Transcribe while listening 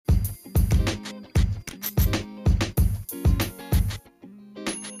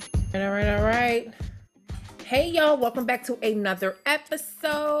All right, all right. Hey, y'all, welcome back to another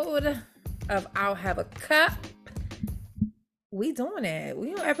episode of I'll Have a Cup. We doing it.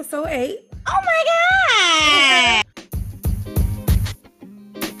 We on episode 8. Oh my God.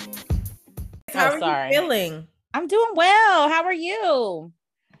 How are sorry. you feeling? I'm doing well. How are you?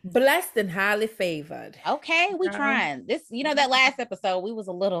 Blessed and highly favored. Okay, we trying. This, that last episode, we was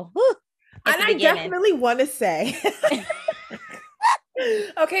a little And I definitely want to say,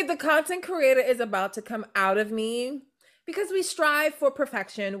 okay, the content creator is about to come out of me because we strive for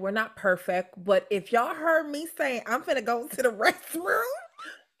perfection. We're not perfect, but if y'all heard me saying I'm finna go to the restroom,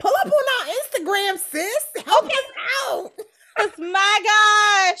 pull up on our Instagram, sis. Help us out. My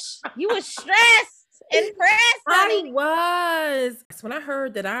gosh, you was stressed and pressed. I was. When I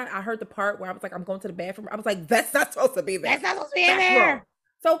heard that, I heard the part where I was like, I'm going to the bathroom. I was like, that's not supposed to be there. That's not supposed to be in there. Wrong.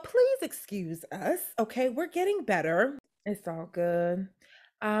 So please excuse us. Okay, we're getting better. It's all good.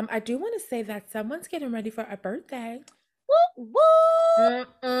 I do want to say that someone's getting ready for a birthday. Woo woo!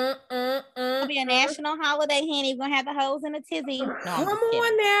 It'll be a national holiday, honey. We're gonna have the hoes in a tizzy. No, come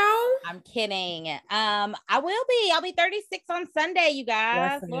on now. I'm kidding. I will be. I'll be 36 on Sunday, you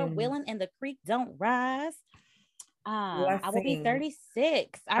guys. Lord willing, and the creek don't rise. I will be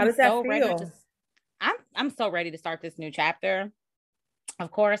 36. I'm so ready to. I'm so ready to start this new chapter. Of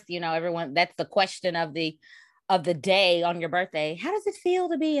course, everyone. That's the question of the day on your birthday. How does it feel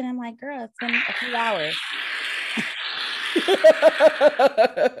to be? And I'm like, girl, it's been a few hours.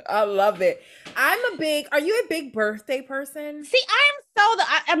 I love it. Are you a big birthday person? See,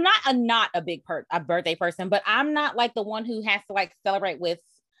 I'm not a big birthday person, but I'm not like the one who has to like celebrate with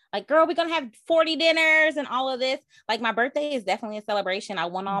like, girl, we're gonna have 40 dinners and all of this. Like, my birthday is definitely a celebration. I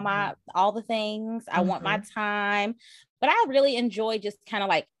want all the things. I want my time, but I really enjoy just kind of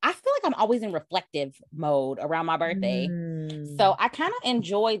like, I feel like I'm always in reflective mode around my birthday. So I kind of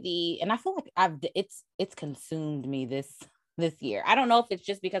enjoy and I feel like it's consumed me this year. I don't know if it's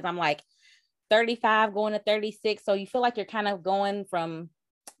just because I'm like 35 going to 36. So you feel like you're kind of going from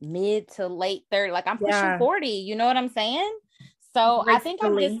mid to late 30. Like I'm pushing 40. You know what I'm saying? So I think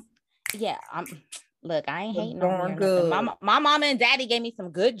look, I ain't hating on you. My mama and daddy gave me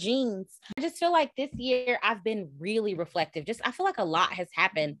some good genes. I just feel like this year I've been really reflective. I feel like a lot has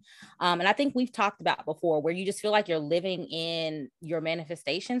happened. And I think we've talked about before where you just feel like you're living in your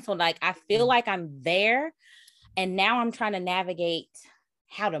manifestation. So like, I feel like I'm there and now I'm trying to navigate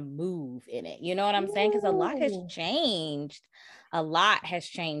how to move in it. You know what I'm saying? Because a lot has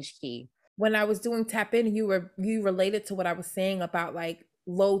changed. Key. When I was doing tap in, you related to what I was saying about like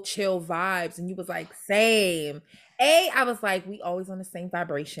low chill vibes, and you was like, same. I was like, we always on the same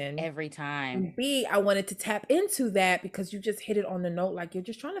vibration every time. And B, I wanted to tap into that because you just hit it on the note. Like, you're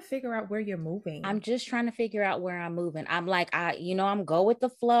just trying to figure out where you're moving. I'm just trying to figure out where I'm moving. I'm like, I'm go with the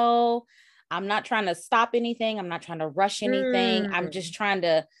flow. I'm not trying to stop anything. I'm not trying to rush anything. I'm just trying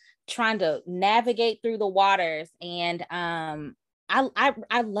to navigate through the waters. And I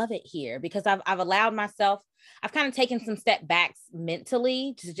love it here because I've allowed myself, I've kind of taken some step backs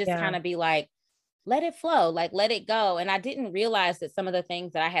mentally to just kind of be like, let it flow, like let it go. And I didn't realize that some of the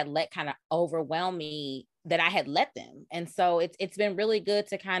things that I had let kind of overwhelm me, that I had let them. And so it's been really good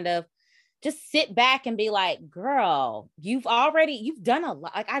to kind of just sit back and be like, girl, you've done a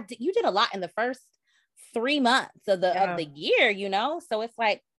lot. Like you did a lot in the first 3 months of the year, So it's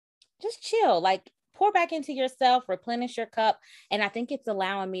like, just chill, like pour back into yourself, replenish your cup. And I think it's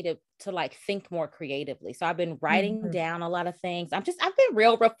allowing me to like think more creatively. So I've been writing down a lot of things. I've been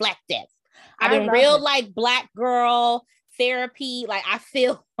real reflective. I've been real like Black girl therapy. Like I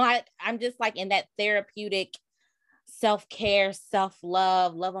feel like I'm just like in that therapeutic self-care,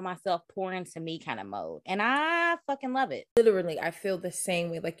 self-love, love of myself, pour into me kind of mode. And I fucking love it. Literally, I feel the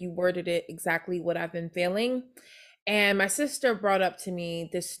same way. Like you worded it exactly what I've been feeling. And my sister brought up to me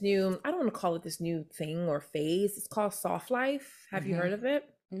this new, I don't want to call it this new thing or phase. It's called soft life. Have you heard of it?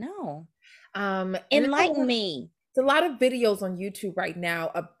 No. Enlighten me. There's a lot of videos on YouTube right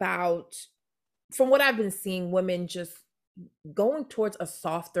now about, from what I've been seeing, women just going towards a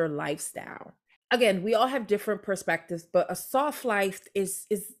softer lifestyle. Again, we all have different perspectives, but a soft life is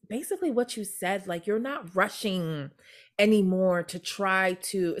basically what you said. Like, you're not rushing anymore to try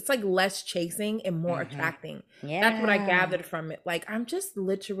to, it's like less chasing and more attracting. That's what I gathered from it. Like, I'm just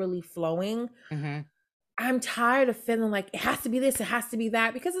literally flowing. I'm tired of feeling like it has to be this, it has to be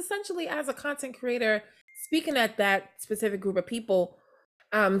that, because essentially as a content creator, speaking at that specific group of people,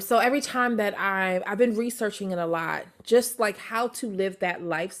 so every time that I've been researching it a lot, just like how to live that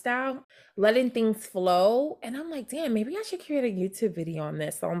lifestyle, letting things flow. And I'm like, damn, maybe I should create a YouTube video on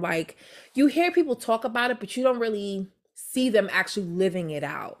this. So I'm like, you hear people talk about it, but you don't really see them actually living it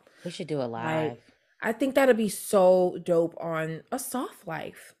out. We should do a Like, live. I think that'd be so dope on a soft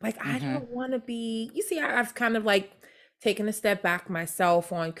life. Like, I Mm-hmm. don't want to be, you see, I've kind of like taken a step back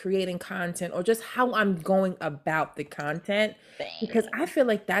myself on creating content or just how I'm going about the content because I Same. feel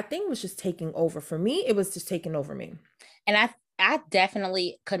like that thing was just taking over for me. It was just taking over me. And I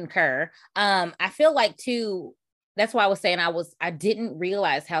definitely concur. I feel like too, that's why I was saying I didn't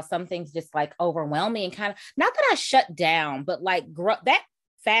realize how some things just like overwhelm me and kind of not that I shut down, but like that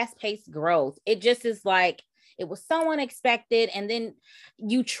fast-paced growth. It just is like it was so unexpected. And then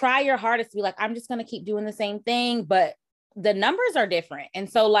you try your hardest to be like, I'm just gonna keep doing the same thing, but the numbers are different. And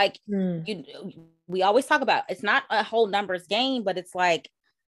so like Mm. you we always talk about it's not a whole numbers game, but it's like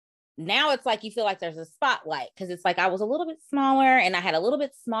now it's like you feel like there's a spotlight because it's like I was a little bit smaller and I had a little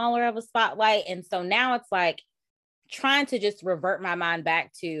bit smaller of a spotlight. And so now it's like trying to just revert my mind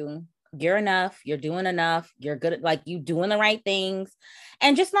back to you're enough, you're doing enough, you're good at like you doing the right things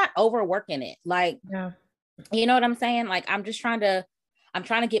and just not overworking it. Like, Yeah. you know what I'm saying? Like I'm trying to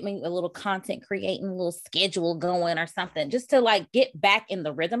get me a little content creating, a little schedule going or something just to like get back in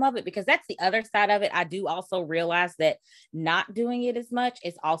the rhythm of it because that's the other side of it. I do also realize that not doing it as much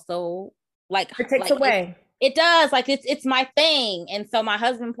is also like It takes like away. it does like it's my thing. And so my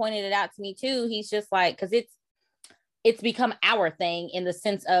husband pointed it out to me too. He's just like cuz it's become our thing in the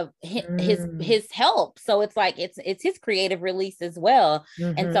sense of Mm. his help. So it's like it's his creative release as well.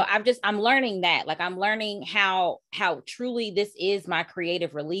 And Hmm. so I'm learning that. Like I'm learning how truly this is my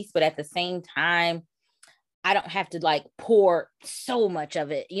creative release, but at the same time I don't have to like pour so much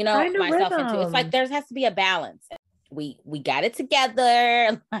of it, Find a myself into. It's like rhythm. there has to be a balance. We got it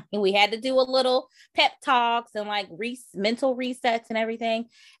together. We had to do a little pep talks and like mental resets and everything.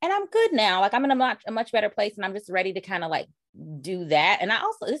 And I'm good now. Like I'm in a much better place, and I'm just ready to kind of like do that. And I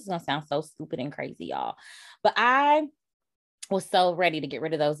also this is gonna sound so stupid and crazy, y'all, but I was so ready to get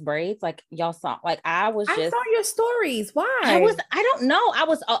rid of those braids. Like y'all saw, like I saw your stories. Why? I don't know. I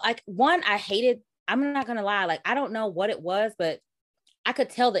was like one, I hated. I'm not gonna lie. Like I don't know what it was, but I could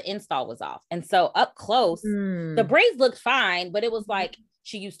tell the install was off. And so up close, the Mm. braids looked fine, but it was like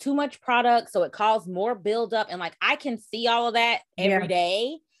she used too much product. So it caused more buildup. And like I can see all of that every Yeah.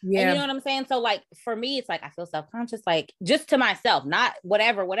 day. And you know Yeah. what I'm saying? So like for me, it's like I feel self-conscious, like just to myself, not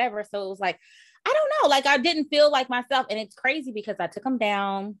whatever, whatever. So it was like, I don't know. Like I didn't feel like myself. And it's crazy because I took them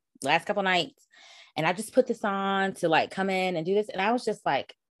down last couple nights and I just put this on to like come in and do this. And I was just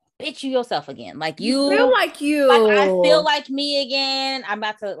like, bitch, you yourself again. You feel like Like I feel you. like me again. I'm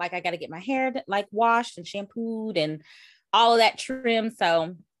about to like I got to get my hair like washed and shampooed and all of that trim.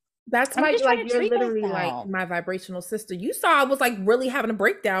 So That's I'm my just like trying to you're treat literally like myself. my vibrational sister. You saw I was like really having a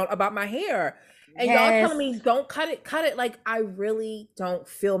breakdown about my hair. And y'all Yes. telling me don't cut it, cut it. Like I really don't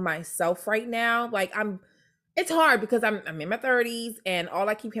feel myself right now. Like it's hard because I'm in my 30s and all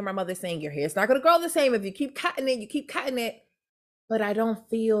I keep hearing my mother saying, your hair's not gonna grow the same if you keep cutting it, you keep cutting it. But I don't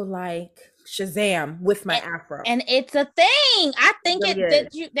feel like Shazam with my And, afro. and it's a thing. I It think really it is.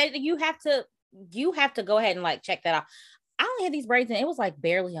 that you have to go ahead and like check that out. I only had these braids and it was like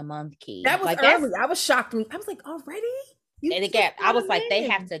barely a month, Key. That was Like that's early. I was shocked. I was like, already? You and just again, I got was them like, they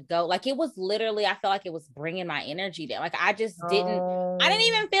have in. to go. Like it was literally, I felt like it was bringing my energy down. Like I didn't Oh,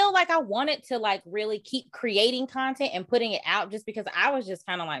 even feel like I wanted to like really keep creating content and putting it out just because I was just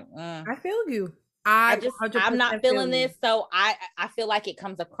kind of like, I feel you. I I'm not 100% feel feeling you. this. So I feel like it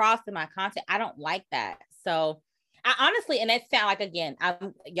comes across in my content. I don't like that. So I honestly, and that sound like again,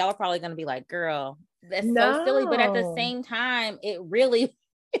 y'all are probably gonna be like, girl, that's so silly. But at the No. same time, it really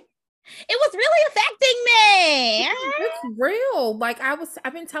it was really affecting me. It's real. Like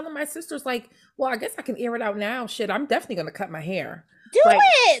I've been telling my sisters, like, well, I guess I can air it out now. Shit, I'm definitely gonna cut my hair. Do Like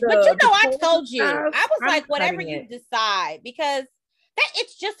it. But you know, the I curls and told you, stuff, I was I'm like, whatever cutting you it. decide, because that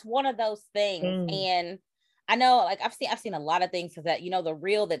it's just one of those things. Mm. And I know, like I've seen a lot of things because that the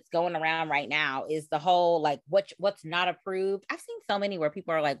reel that's going around right now is the whole like what's not approved. I've seen so many where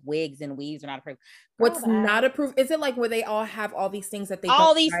people are like wigs and weaves are not approved. Girl, What's bye. not approved? Is it like where they all have all these things that they don't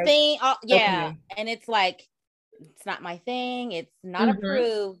All these like? things, yeah, Okay. and it's like it's not my thing. It's not Hmm.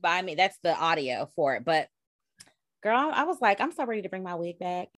 approved by me. That's the audio for it, but girl, I was like, I'm so ready to bring my wig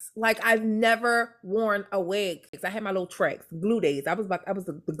back. Like I've never worn a wig. I had my little tracks, glue days. I was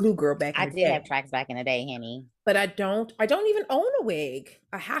the glue girl back in I the did have day. tracks back in the day, Henny. But I don't even own a wig.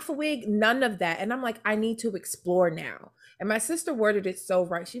 A half a wig, none of that. And I'm like, I need to explore now. And my sister worded it so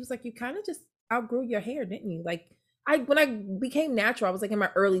right. She was like, you kind of just outgrew your hair, didn't you? Like when I became natural, I was like in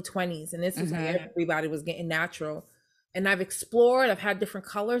my early 20s, and this was when Mm-hmm. everybody was getting natural. and I've explored, I've had different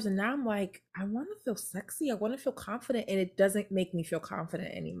colors, and now I'm like, I want to feel sexy. I want to feel confident, and it doesn't make me feel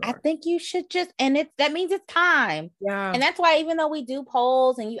confident I anymore. think you should just, and that means it's time. Yeah. And that's why even though we do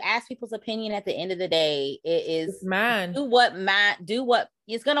polls and you ask people's opinion, at the end of the day, it It's is mine. do what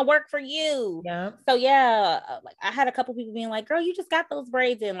is gonna work for you. Yeah. So yeah, like I had a couple people being like, girl, you just got those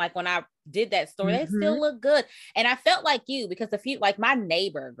braids in. Like when I did that story, they Mm-hmm. still look good. And I felt like you, because a few, like my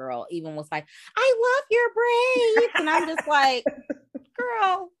neighbor girl even was like, I love your braids. And I'm just like,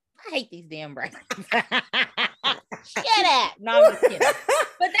 girl, I hate these damn braids. Shut up. No, I'm just kidding. But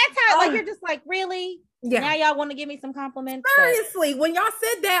that's how, like, you're just like, really? Yeah. Now y'all want to give me some compliments? Seriously, when y'all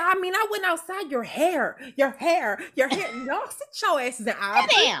said that, I mean, I went outside. Your hair. Y'all sit your asses down. I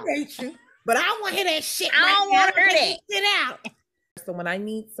appreciate you, but I don't want to hear that shit. I don't want to hear that. Sit out. So when I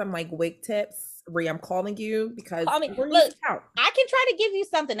need some like wig tips, Ree, I'm calling you because I mean, look, I can try to give you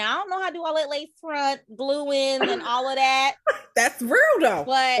something. Now, I don't know how to do all that lace front, glue in, and all of that. That's real though.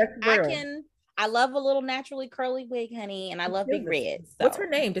 But real. I love a little naturally curly wig, honey, and I love Big Red. So. What's her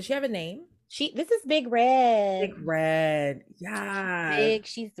name? Does she have a name? This is Big Red. Big Red. Yeah.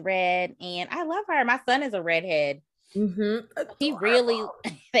 She's red, and I love her. My son is a redhead. Mm-hmm. He really,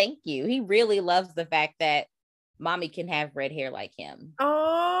 thank you. He really loves the fact that mommy can have red hair like him.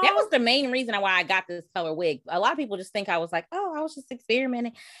 Oh, that was the main reason why I got this color wig. A lot of people just think I was like, oh, I was just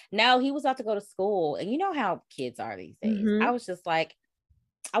experimenting. No, he was about to go to school, and you know how kids are these days. Mm-hmm. I was just like,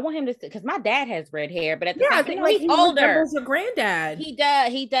 I want him to, because my dad has red hair, but at the same time, he's older. Your granddad. He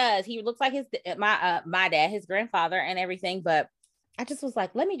does. He looks like my dad, his grandfather, and everything. But I just was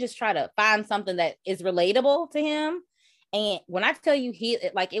like, let me just try to find something that is relatable to him. And when I tell you,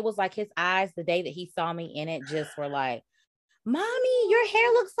 it was like his eyes the day that he saw me in it just were like, mommy, your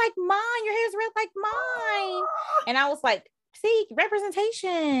hair looks like mine. Your hair's red like mine. And I was like, see,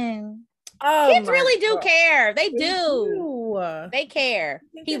 representation. Oh, kids really do care. They do. They care.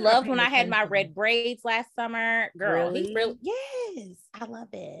 He loved when I had my red braids last summer. Girl, he's really, yes, I love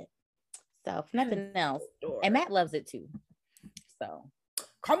it. So, if nothing else. And Matt loves it too. So.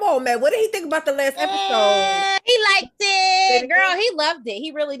 Come on, man. What did he think about the last episode? He liked it. Girl, he loved it. He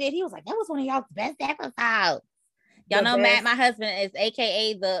really did. He was like, that was one of y'all's best episodes. Y'all know Matt, my husband, is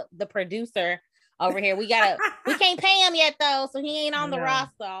AKA the producer over here. We can't pay him yet though, so he ain't on the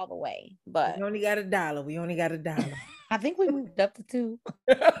roster all the way. But we only got $1. We only got $1. I think we moved up to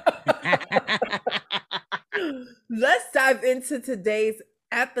 $2. Let's dive into today's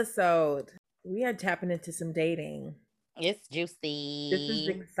episode. We are tapping into some dating. It's juicy. This is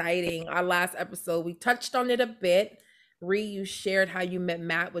exciting. Our last episode, we touched on it a bit. Ree, you shared how you met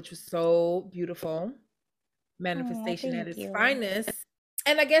Matt, which was so beautiful. Manifestation at its finest.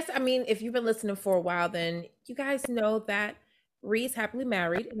 And I guess, I mean, if you've been listening for a while, then you guys know that Ree is happily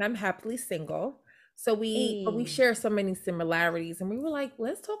married and I'm happily single. So we share so many similarities, and we were like,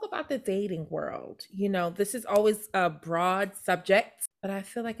 let's talk about the dating world. You know, this is always a broad subject, but I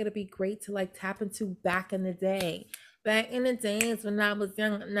feel like it'll be great to like tap into back in the day. Back in the days when I was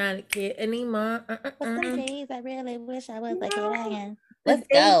young, not a kid anymore. Some days I really wish I was like a kid. Let's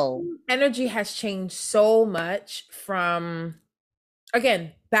go. Energy has changed so much from,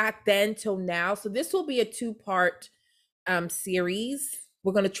 again, back then till now. So this will be a 2-part series.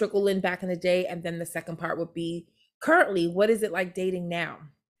 We're going to trickle in back in the day, and then the second part would be currently, what is it like dating now?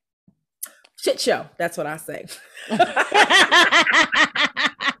 Shit show. That's what I say.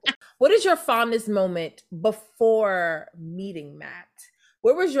 What is your fondest moment before meeting Matt?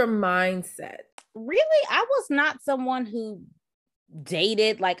 What was your mindset? Really, I was not someone who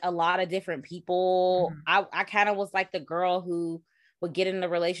dated like a lot of different people. I kind of was like the girl who would get in the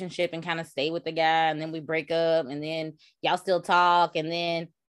relationship and kind of stay with the guy, and then we break up, and then y'all still talk, and then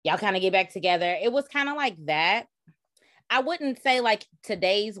y'all kind of get back together. It was kind of like that. I wouldn't say like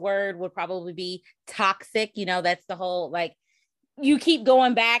today's word would probably be toxic. You know, that's the whole like, you keep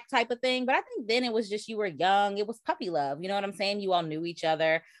going back type of thing. But I think then it was just, you were young. It was puppy love. You know what I'm saying? You all knew each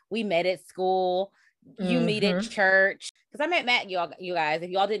other. We met at school. You meet at church. Because I met Matt, you guys,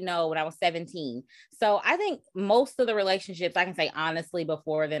 if y'all didn't know, when I was 17. So I think most of the relationships, I can say honestly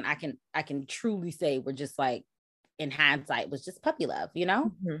before then, I can truly say were just like, in hindsight, was just puppy love, you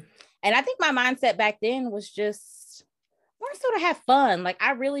know? And I think my mindset back then was just more so to have fun. Like,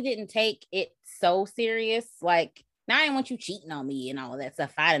 I really didn't take it so serious. Like, now I didn't want you cheating on me and all of that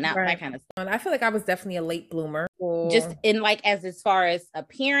stuff, finding out that kind of stuff. I feel like I was definitely a late bloomer. Just in like, as far as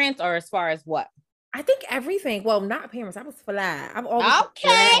appearance, or as far as what? I think everything. Well, not appearance. I was fly. I'm always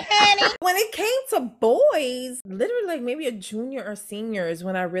okay, honey. When it came to boys, literally like maybe a junior or senior is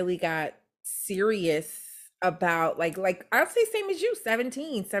when I really got serious about like I'd say same as you,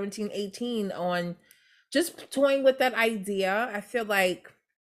 17, 18 on just toying with that idea. I feel like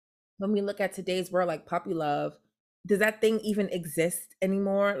when we look at today's world, like puppy love, does that thing even exist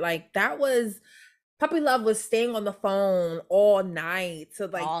anymore? Like that was puppy love was staying on the phone all night so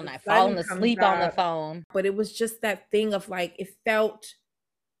like All the night, sun falling comes asleep on the up. phone. But it was just that thing of like it felt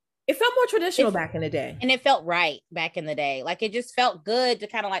more traditional It's back in the day. and it felt right back in the day. Like it just felt good to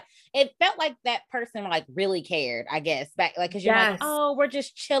kind of like it felt like that person like really cared, I guess. Back like because you're like, Yes. oh, we're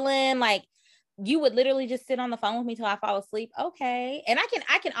just chilling. Like you would literally just sit on the phone with me till I fall asleep. Okay. And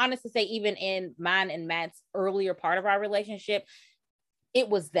I can honestly say, even in mine and Matt's earlier part of our relationship, it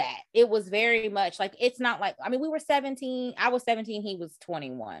was that. It was very much like it's not like I mean, we were 17. I was 17, he was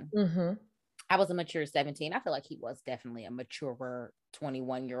 21. Mm-hmm. I was a mature 17. I feel like he was definitely a maturer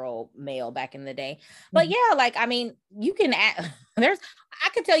 21-year-old male back in the day. But Mm-hmm. yeah, like I mean, you can there's I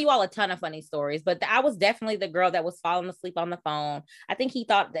could tell you all a ton of funny stories, but I was definitely the girl that was falling asleep on the phone. I think he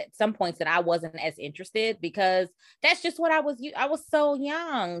thought that some points that I wasn't as interested because that's just what I was so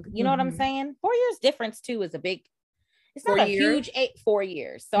young. You know what I'm Mm-hmm. saying? 4 years difference too is a big it's For not a years. huge 4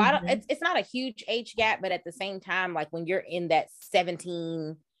 years. So I don't Mm-hmm. it's not a huge age gap, but at the same time, like when you're in that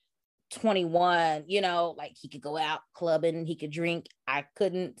 17 21, you know, like he could go out clubbing, he could drink. I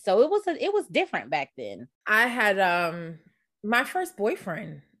couldn't. So it was different back then. I had my first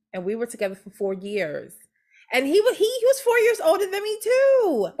boyfriend and we were together for 4 years. And he was 4 years older than me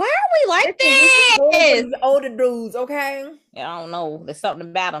too. Why are we like Listen, we just going for this? these older dudes, okay? I don't know. There's something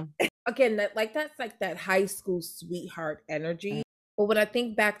about them. Again, that's like that high school sweetheart energy. But when I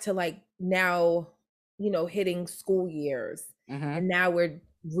think back to like now, hitting school years, Mm-hmm. and now we're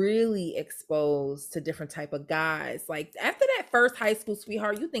really exposed to different type of guys. Like after that first high school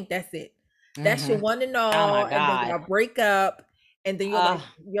sweetheart, you think that's it. That's your Mm-hmm. one and Oh my all, and then God. y'all break up, and then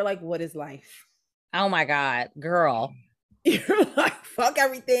you're like, Uh, what is life? oh my God, girl. You're like, fuck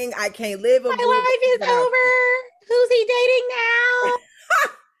everything. I can't live or My breathe life is without you. over. Who's he dating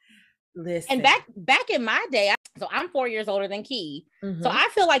now? And Listen. back in my day, so I'm 4 years older than Key. So Mm-hmm. I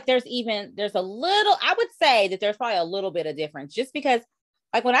feel like there's a little, I would say that there's probably a little bit of difference just because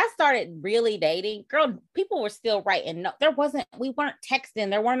like when I started really dating, girl, people were still writing. No, we weren't texting.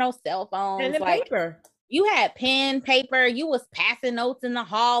 There were no cell Pen phones. and Like paper. you had pen, paper, you was passing notes in the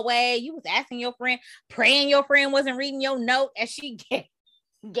hallway. You was asking your friend, praying your friend wasn't reading your note as she gave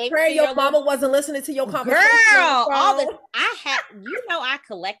it Pray to your your mama little wasn't listening to your conversation on the girl. All the phone. I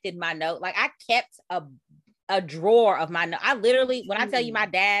collected my note. Like I kept a drawer of my note. I literally, when I tell you my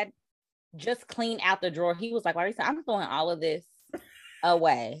dad just cleaned out the drawer, he was like, Larissa, I'm throwing all of this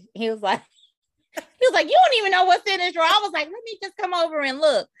away. He was like, you don't even know what's in this drawer. I was like, let me just come over and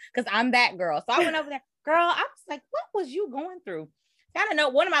look because I'm that girl. So I went over there. Girl, I was like, what was you going through? I don't know.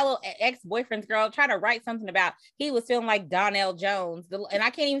 One of my little ex-boyfriends, girl, trying to write something about he was feeling like Donnell Jones. And I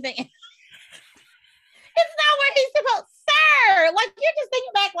can't even think. It's not where he's supposed, sir. Like you're just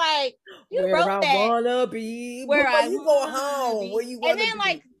thinking back, like you Where wrote I that. wanna be. Where Before I you go wanna home, be. where you And wanna then be.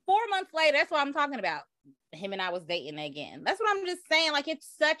 like 4 months later, that's what I'm talking about. Him and I was dating again. That's what I'm just saying. Like it's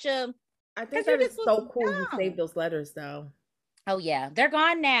such a I think because you that is just was so cool you saved young. those letters though. Oh yeah, they're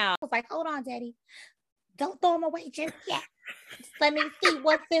gone now. I was like, hold on, Daddy. Don't throw them away just yet. Just let me see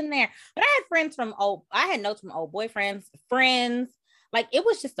what's in there. But I had notes from old boyfriends, friends. Like it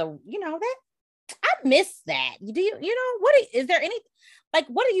was just that I miss that. Is there any, like,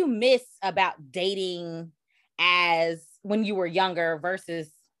 what do you miss about dating as when you were younger versus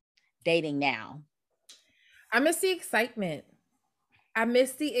dating now? I miss the excitement. I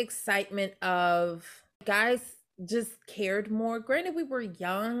miss the excitement of guys just cared more. Granted, we were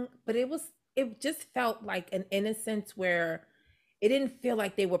young, but it just felt like an innocence where it didn't feel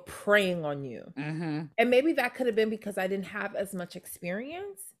like they were preying on you. Mm-hmm. And maybe that could have been because I didn't have as much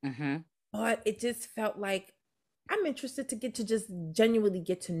experience, Mm-hmm. but it just felt like I'm interested to get to just genuinely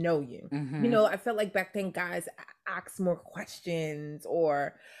get to know you. Mm-hmm. I felt like back then guys asked more questions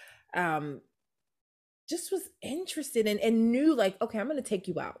or um just was interested and knew like, okay, I'm gonna take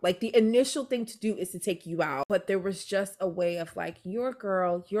you out. Like the initial thing to do is to take you out. But there was just a way of like, you're a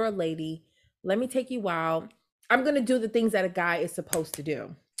girl, you're a lady, let me take you out. I'm gonna do the things that a guy is supposed to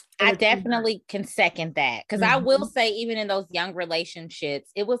do. And I it's not. definitely can second that because I will Mhm. say, even in those young relationships,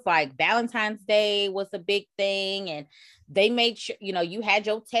 it was like Valentine's Day was a big thing, and they made sure you had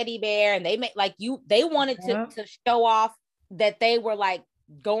your teddy bear, and they made like they wanted Yeah. to show off that they were like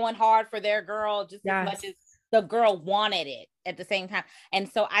going hard for their girl just as much Yes. as the girl wanted it at the same time. And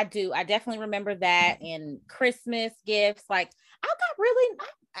so I definitely remember that in Christmas gifts. Like I got really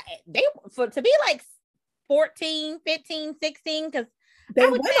to be like 14, 15, 16 because They I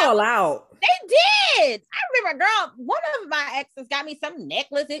would went say all out. they did. I remember, girl, one of my exes got me some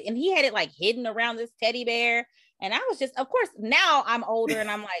necklace and he had it like hidden around this teddy bear. And I was just, of course, now I'm older and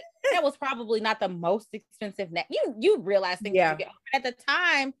I'm like, that was probably not the most expensive neck. You realize things as you Yeah. get older. At the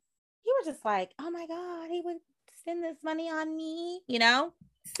time, you were just like, oh my God, he would spend this money on me, you know?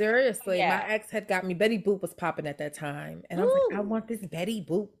 Seriously, my Yeah. ex had got me Betty Boop was popping at that time, and I was like, I Ooh. want this Betty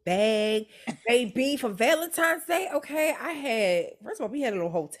Boop bag, baby, for Valentine's Day. Okay, I had first of all, we had a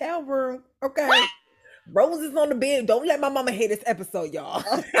little hotel room. What? Okay, roses on the bed. Don't let my mama hear this episode, y'all.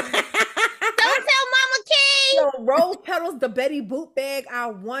 Don't tell Mama Kay. Yo, rose petals, the Betty Boop bag I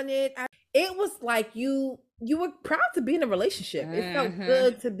wanted. It was like you were proud to be in a relationship. It felt Mm-hmm.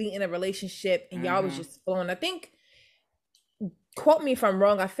 good to be in a relationship, and y'all was Mm-hmm. just flowing. I think, quote me if I'm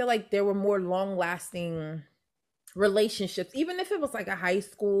wrong, I feel like there were more long lasting relationships, even if it was like a high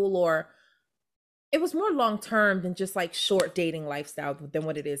school, or it was more long term than just like short dating lifestyle than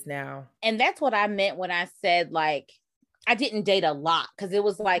what it is now. And that's what I meant when I said like I didn't date a lot because it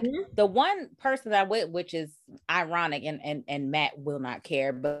was like Mhm. the one person that I went, which is ironic, and Matt will not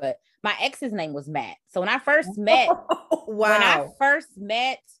care, but my ex's name was Matt. So when I Wow. first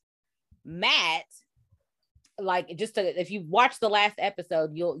met Matt, like just to, if you watch the last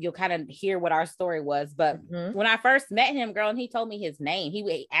episode, you'll kind of hear what our story was. But Mhm. when I first met him, girl, and he told me his name,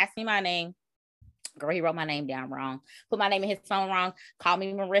 he asked me my name. Girl, he wrote my name down wrong, put my name in his phone wrong, called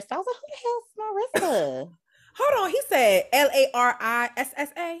me Marissa. I was like, who the hell's Marissa? Hold on, he said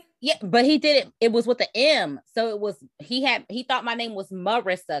Larissa. Yeah, but he did it. It was with the M, so it was he thought my name was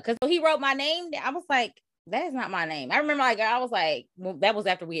Marissa because he wrote my name. I was like, that is not my name. I remember, like, I was like, well, that was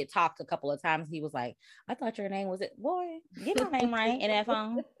after we had talked a couple of times. He was like, I thought your name was it. Boy, get my name right in that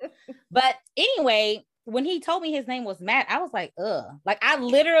phone. But anyway, when he told me his name was Matt, I was like, ugh. Like, I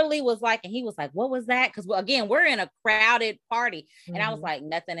literally was like, and he was like, what was that? Because, well, again, we're in a crowded party. And I was Mhm. like,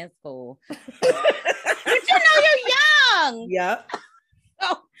 nothing is cool. But you know, you're young. Yep.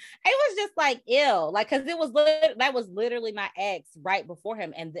 So it was just like ill. Like, because that was literally my ex right before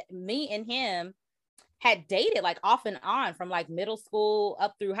him. And me and him had dated like off and on from like middle school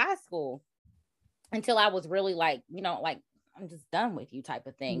up through high school until I was really like, you know, like, I'm just done with you type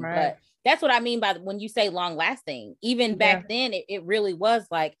of thing. Right. But that's what I mean by when you say long lasting. Even Yeah. back then, it really was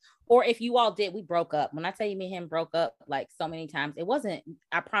like, or if you all did, we broke up. When I tell you me and him broke up like so many times, it wasn't,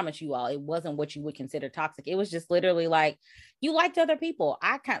 I promise you all, it wasn't what you would consider toxic. It was just literally like, you liked other people.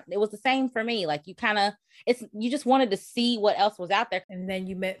 It was the same for me. Like you just wanted to see what else was out there. And then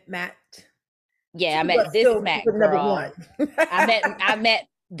you met Matt. Yeah, I But met this still keep Matt it number girl. one. I met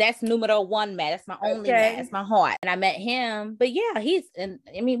that's numero one Matt. That's my only Matt. Okay. That's my heart. And I met him. But yeah,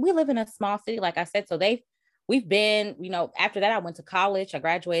 I mean, we live in a small city, like I said. So we've been, you know, after that, I went to college, I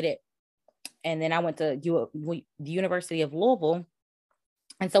graduated, and then I went to the University of Louisville.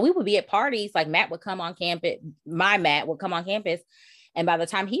 And so we would be at parties, like Matt would come on campus, my Matt would come on campus. And by the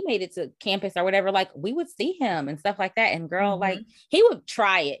time he made it to campus or whatever, like we would see him and stuff like that. And girl, like Mhm. he would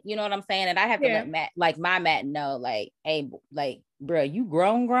try it, you know what I'm saying? And I have to Yeah. let Matt, like my Matt know, like, hey, like, bro, you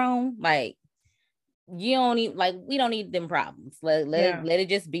grown, like you don't need, like, we don't need them problems. Yeah. Let it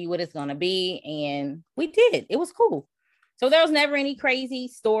just be what it's gonna be. And we did. It was cool. So there was never any crazy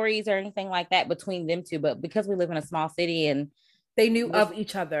stories or anything like that between them two. But because we live in a small city and They knew of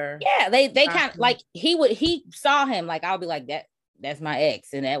each other. yeah, they kind of Gotcha. like he saw him, like I'll be like that's my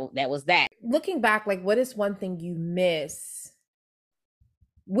ex, and that was that. Looking back, like, what is one thing you miss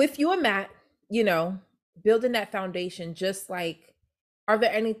with you and Matt, you know, building that foundation? Just like, are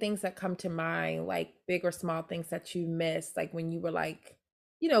there any things that come to mind, like big or small things that you miss, like when you were like,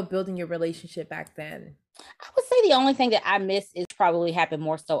 you know, building your relationship back then? I would say the only thing that I miss is probably happened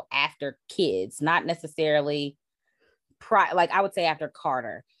more so after kids, not necessarily like I would say after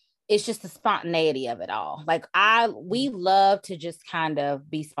Carter. It's just the spontaneity of it all. Like we love to just kind of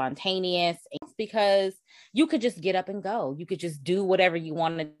be spontaneous because you could just get up and go. You could just do whatever you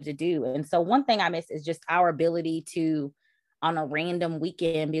wanted to do. And so one thing I miss is just our ability to on a random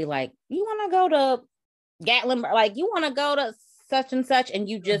weekend be like, you want to go to Gatlinburg, like you want to go to such and such, and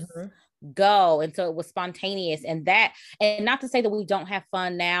you just Mhm. go. And so it was spontaneous, and not to say that we don't have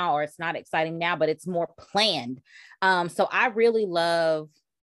fun now or it's not exciting now, but it's more planned. So I really love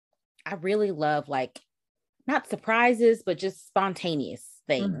like not surprises, but just spontaneous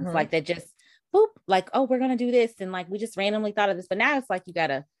things Mhm. like that. Just boop, like, oh, we're gonna do this, and like we just randomly thought of this. But now it's like you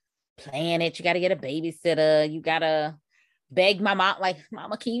gotta plan it. You gotta get a babysitter. You gotta beg my mom, like,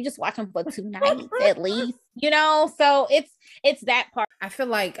 Mama, can you just watch them for 2 nights at least? You know, so it's that part. I feel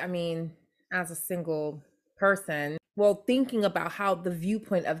like, I mean, as a single person, well, thinking about how the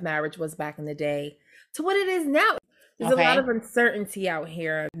viewpoint of marriage was back in the day to what it is now, There's a lot Okay. of uncertainty out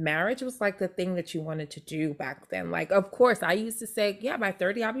here. Marriage was like the thing that you wanted to do back then. Like, of course, I used to say, yeah, by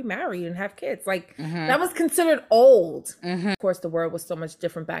 30, I'll be married and have kids. Like, Mm-hmm. that was considered old. Mm-hmm. Of course, the world was so much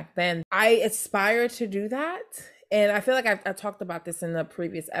different back then. I aspire to do that. And I feel like I talked about this in the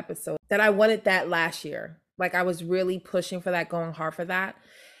previous episode that I wanted that last year. Like, I was really pushing for that, going hard for that.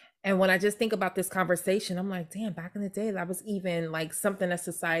 And when I just think about this conversation, I'm like, damn, back in the day, that was even like something that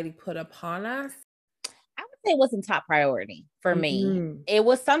society put upon us. I would say it wasn't top priority for me. Mm-hmm. It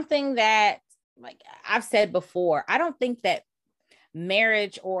was something that, like I've said before, I don't think that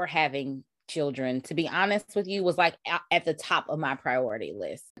marriage or having children, to be honest with you, was like at the top of my priority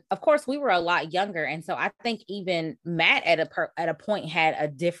list. Of course, we were a lot younger, and so I think even Matt at a point had a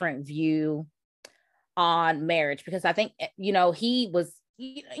different view on marriage, because I think he was,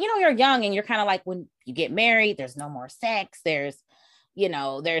 you're young and you're kind of like, when you get married, there's no more sex, there's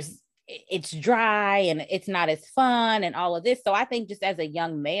it's dry and it's not as fun and all of this. So I think just as a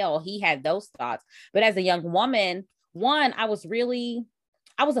young male, he had those thoughts. But as a young woman, I was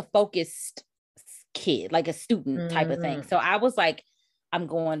a focused kid, like a student type of thing. Mm-hmm. So I was like, I'm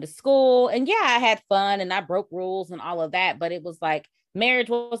going to school, and yeah, I had fun and I broke rules and all of that. But it was like, marriage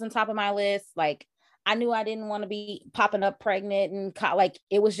wasn't top of my list. Like, I knew I didn't want to be popping up pregnant, and like,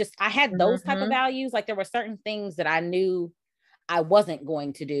 it was just, I had those type of Mm-hmm. values. Like, there were certain things that I knew I wasn't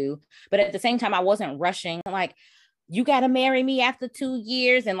going to do, but at the same time, I wasn't rushing. Like, you got to marry me after 2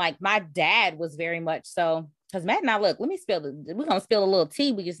 years. And like, my dad was very much so, because Matt and I, look, we're going to spill a little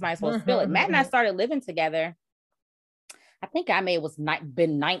tea. We just might as well spill it. Matt and I started living together. I think I may was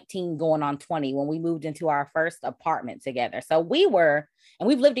been 19 going on 20 when we moved into our first apartment together. So we've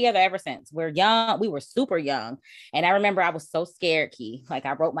lived together ever since. We're young. We were super young. And I remember I was so scared, Key. Like,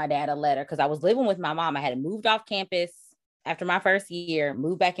 I wrote my dad a letter because I was living with my mom. I had moved off campus after my first year,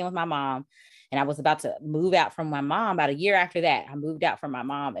 moved back in with my mom. And I was about to move out from my mom. About a year after that, I moved out from my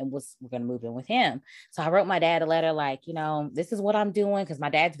mom and we're going to move in with him. So I wrote my dad a letter like, this is what I'm doing, because my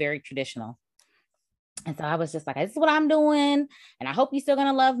dad's very traditional. And so I was just like, this is what I'm doing. And I hope you're still going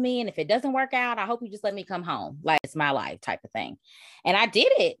to love me. And if it doesn't work out, I hope you just let me come home. Like, it's my life type of thing. And I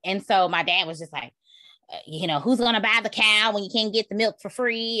did it. And so my dad was just like, who's going to buy the cow when you can't get the milk for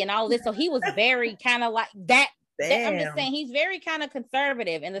free and all of this. So he was very kind of like that. I'm just saying, he's very kind of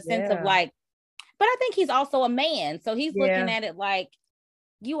conservative in the sense of like, but I think he's also a man. So he's looking at it like,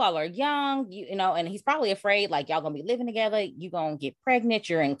 you all are young, and he's probably afraid, like, y'all gonna be living together, you gonna get pregnant,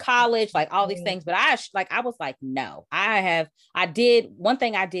 you're in college, like all these things. But I was like, no, one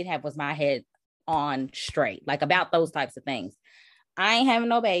thing I did have was my head on straight, like, about those types of things. I ain't having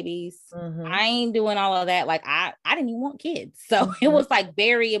no babies. Mm-hmm. I ain't doing all of that. Like, I didn't even want kids. So it was like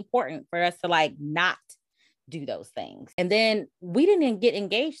very important for us to like not do those things. And then we didn't get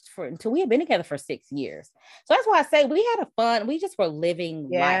engaged until we had been together for 6 years. So that's why I say we had a fun, we just were living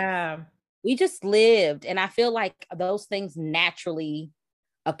life. We just lived. And I feel like those things naturally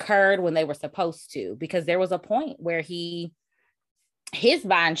occurred when they were supposed to, because there was a point where his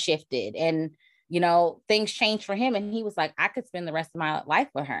mind shifted and things changed for him. And he was like, I could spend the rest of my life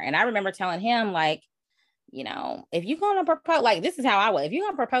with her. And I remember telling him, like, if you're going to propose, like, this is how I would, if you're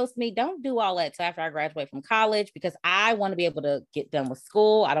going to propose to me, don't do all that till after I graduate from college, because I want to be able to get done with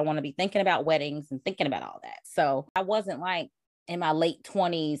school. I don't want to be thinking about weddings and thinking about all that. So I wasn't like in my late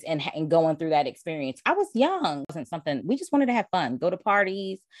 20s and going through that experience. I was young. It wasn't something, we just wanted to have fun, go to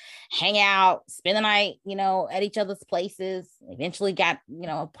parties, hang out, spend the night, at each other's places. Eventually got,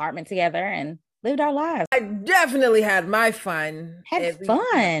 apartment together and lived our lives. I definitely had my fun. Had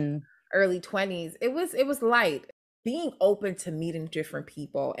fun. Early 20s. It was light, being open to meeting different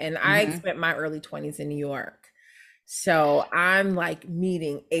people. And I spent my early 20s in New York. So I'm like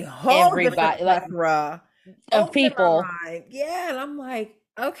meeting a whole different plethora of people. Yeah. And I'm like,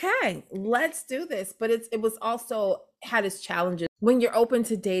 okay, let's do this. But it was also had its challenges. When you're open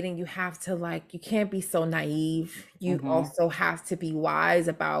to dating, you have to you can't be so naive. You also have to be wise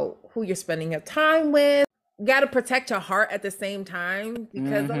about who you're spending your time with. You got to protect your heart at the same time,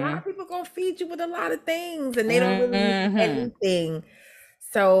 because a lot of people gonna feed you with a lot of things and they don't really need anything.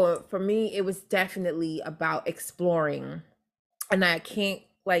 So for me, it was definitely about exploring, and I can't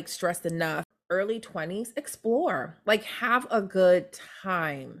stress enough. Early 20s, explore, have a good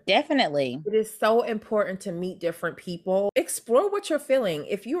time. Definitely. It is so important to meet different people. Explore what you're feeling.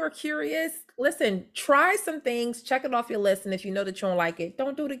 If you are curious, listen, try some things, check it off your list. And if you know that you don't like it,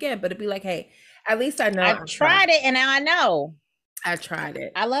 don't do it again. But it'd be like, hey, at least I know I've tried it and now I know. I tried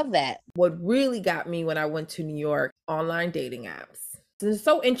it. I love that. What really got me when I went to New York, online dating apps. It's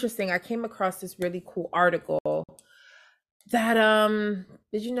so interesting. I came across this really cool article that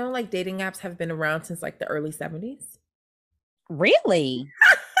did you know dating apps have been around since the early 70s? Really?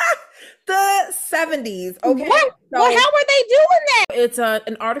 The 70s. Okay. What? How were they doing that? It's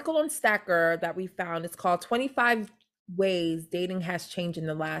an article on Stacker that we found. It's called 25 Ways Dating Has Changed in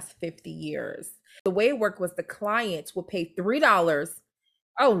the Last 50 Years. The way it worked was the clients would pay $3,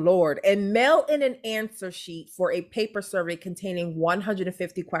 oh Lord, and mail in an answer sheet for a paper survey containing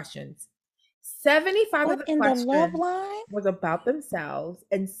 150 questions. 75 What of the in the love questions line? was about themselves,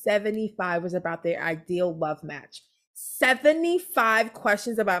 and 75 was about their ideal love match. 75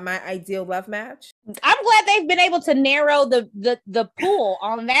 questions about my ideal love match. I'm glad they've been able to narrow the pool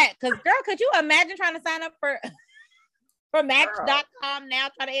on that. Because girl, could you imagine trying to sign up for Match.com now,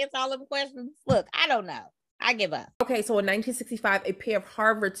 try to answer all of the questions? Look, I don't know. I give up. Okay, so in 1965, a pair of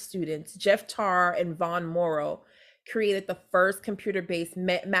Harvard students, Jeff Tarr and Von Morrow, created the first computer-based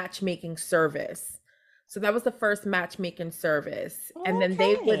matchmaking service. So that was the first matchmaking service. And then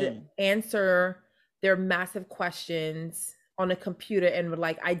they would answer their massive questions on a computer and would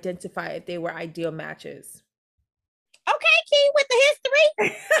like identify if they were ideal matches. Okay, Key, with the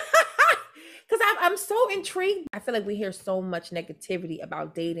history. Because I'm so intrigued. I feel like we hear so much negativity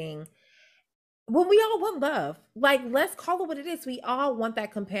about dating. Well, we all want love. Like, let's call it what it is. We all want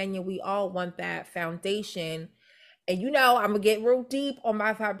that companion. We all want that foundation. And you know, I'm gonna get real deep on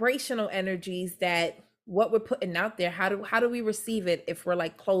my vibrational energies, that what we're putting out there, how do we receive it if we're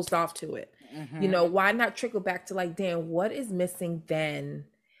like closed off to it? You know, why not trickle back to like, damn, what is missing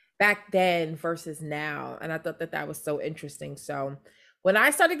back then versus now? And I thought that was so interesting. So when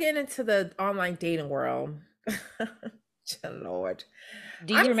I started getting into the online dating world, Lord.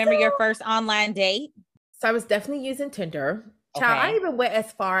 Do you remember your first online date? So I was definitely using Tinder. Child, I even went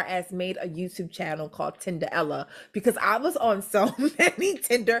as far as made a YouTube channel called Tinderella because I was on so many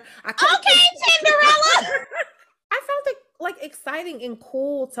Tinder. Okay, Tinderella. I found it like exciting and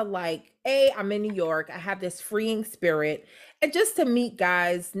cool to like, I'm in New York. I have this freeing spirit, and just to meet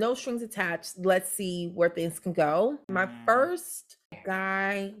guys, no strings attached. Let's see where things can go. My first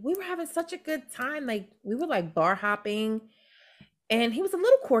guy, we were having such a good time. Like we were like bar hopping, and he was a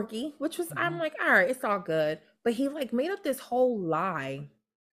little quirky, which was, I'm like, all right, it's all good. But he like made up this whole lie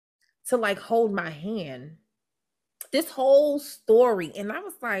to like hold my hand, this whole story. And I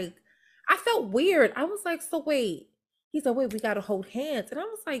was like, I felt weird. I was like, so wait. He said, wait, we got to hold hands. And I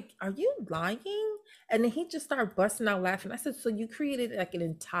was like, are you lying? And then he just started busting out laughing. I said, so you created like an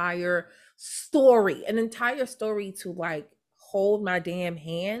entire story to like hold my damn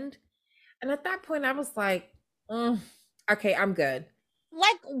hand. And at that point I was like, okay, I'm good.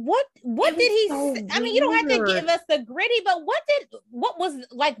 Like what did he say? I mean, you don't have to give us the gritty, but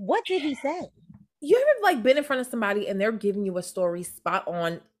what did he say? You ever like been in front of somebody and they're giving you a story spot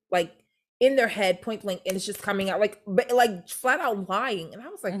on, like in their head, point blank, and it's just coming out like flat out lying? And I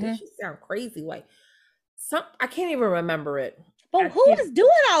was like, this should sound crazy. Like I can't even remember it. But who is doing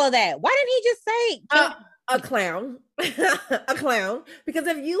all of that? Why didn't he just say a clown? A clown. Because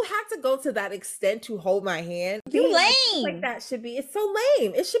if you have to go to that extent to hold my hand, you lame. Like that should be, it's so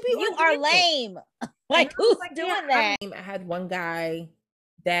lame. It should be you are lame. Like who's like, doing that? I had one guy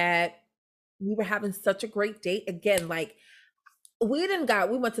that we were having such a great date. Again, like we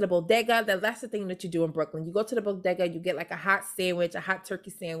went to the bodega. That's the thing that you do in Brooklyn. You go to the bodega, you get like a hot sandwich, a hot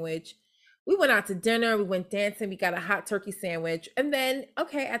turkey sandwich. We went out to dinner, we went dancing, we got a hot turkey sandwich. And then,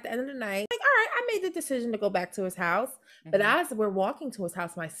 okay, at the end of the night, like, all right, I made the decision to go back to his house. But as we're walking to his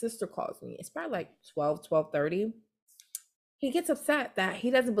house, my sister calls me. It's probably like 12:30. He gets upset that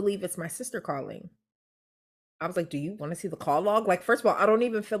he doesn't believe it's my sister calling. I was like, do you want to see the call log? Like, first of all, I don't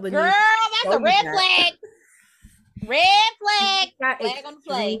even feel the need. Girl, that's a red flag. Red flag. Flag on the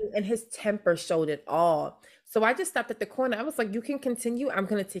play. And his temper showed it all. So I just stopped at the corner. I was like, you can continue. I'm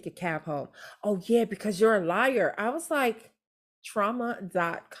going to take a cab home. Oh, yeah, because you're a liar. I was like,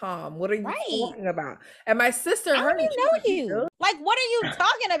 trauma.com. What are you talking about? And my sister, I don't even know you. Like, what are you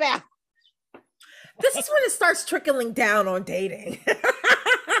talking about? This is when it starts trickling down on dating.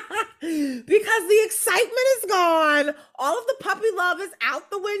 Because the excitement is gone. All of the puppy love is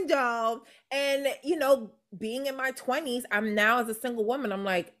out the window. And, you know, being in my 20s, I'm now as a single woman, I'm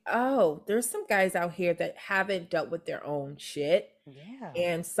like, oh, there's some guys out here that haven't dealt with their own shit. Yeah.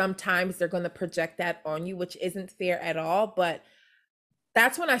 And sometimes they're going to project that on you, which isn't fair at all. But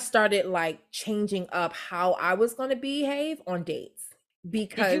that's when I started like changing up how I was going to behave on dates.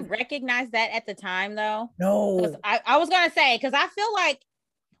 Because did you recognize that at the time though? No. I was going to say, because I feel like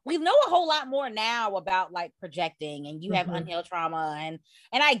we know a whole lot more now about like projecting, and you have unhealed trauma, and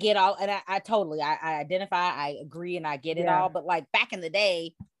I get all, and I totally, I identify, I agree, and I get it all. But like back in the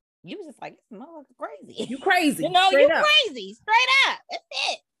day, you was just like, this motherfucker crazy. You crazy. You know, you crazy. Straight up. That's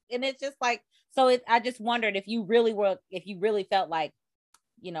it. And it's just like, So I just wondered if you really felt like,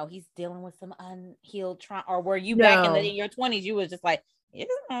 you know, he's dealing with some unhealed trauma, or were you back in your 20s, you was just like,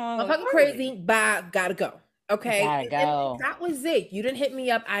 I'm fucking crazy, bye, gotta go. Okay. Gotta go. And that was it. You didn't hit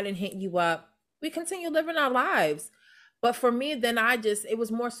me up, I didn't hit you up. We continue living our lives. But for me, then it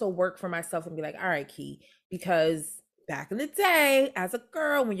was more so work for myself and be like, all right, Key, because back in the day, as a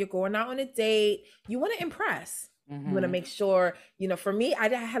girl, when you're going out on a date, you want to impress. You want to make sure, you know, for me, I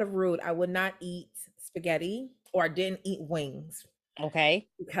had a rule. I would not eat spaghetti, or I didn't eat wings. Okay.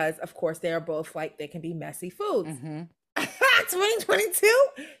 Because of course they are both like, they can be messy foods. 2022,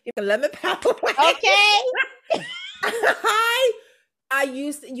 you can let me power away. Okay. I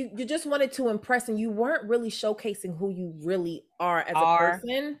used to, you just wanted to impress, and you weren't really showcasing who you really are as a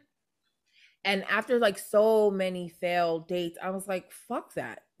person. And after like so many failed dates, I was like, fuck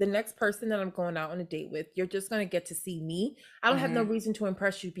that. The next person that I'm going out on a date with, you're just going to get to see me. I don't have no reason to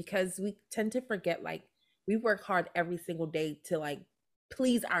impress you, because we tend to forget, like, we work hard every single day to like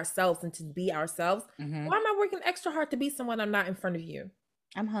please ourselves and to be ourselves. Why am I working extra hard to be someone I'm not in front of you?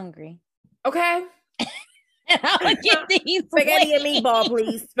 I'm hungry. Okay. I'll get these spaghetti and meatball,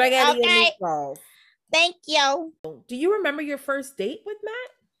 please. Spaghetti and meatballs. Thank you. Do you remember your first date with Matt?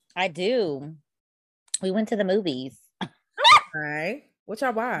 I do. We went to the movies. Okay. What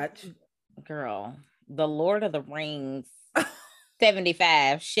y'all watch? Girl, The Lord of the Rings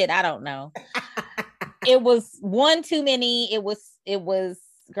 75. Shit, I don't know. It was one too many. It was,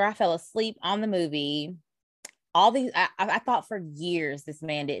 girl, I fell asleep on the movie. All these, I thought for years this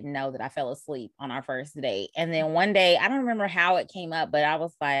man didn't know that I fell asleep on our first date. And then one day, I don't remember how it came up, but I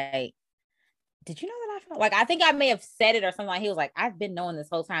was like, did you know that I felt like, I think I may have said it or something. Like, he was like, I've been knowing this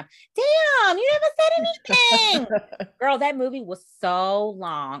whole time. Damn, you never said anything. Girl, that movie was so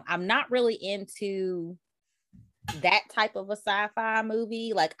long. I'm not really into that type of a sci-fi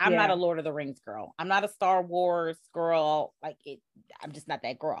movie. Like, I'm not a Lord of the Rings girl. I'm not a Star Wars girl. Like, I'm just not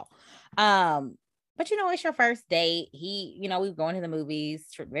that girl. But you know, it's your first date. We were going to the movies,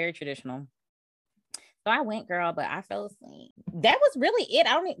 very traditional. So I went, girl, but I fell asleep. That was really it.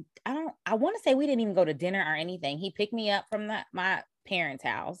 I want to say we didn't even go to dinner or anything. He picked me up from my parents'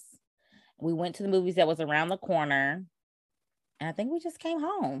 house. We went to the movies that was around the corner. And I think we just came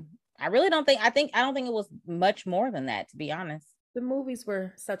home. I don't think it was much more than that, to be honest. The movies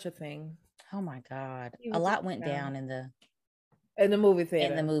were such a thing. Oh my God. A lot went down in the movie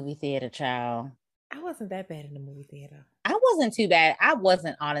theater. In the movie theater, child. I wasn't that bad in the movie theater. I wasn't too bad. I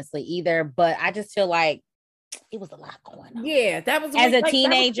wasn't honestly either, but I just feel like it was a lot going on. Yeah, that was as a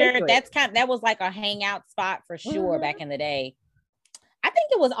teenager. That was like a hangout spot for sure back in the day. I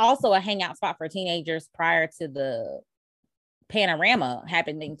think it was also a hangout spot for teenagers prior to the Panorama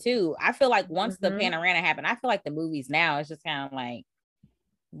happening too. I feel like once the Panorama happened, I feel like the movies now it's just kind of like,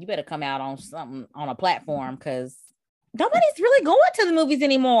 you better come out on something on a platform, because nobody's really going to the movies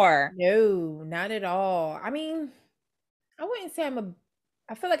anymore. No, not at all. I mean, I wouldn't say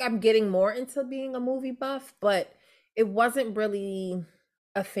I feel like I'm getting more into being a movie buff, but it wasn't really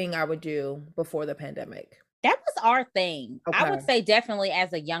a thing I would do before the pandemic. That was our thing. Okay. I would say definitely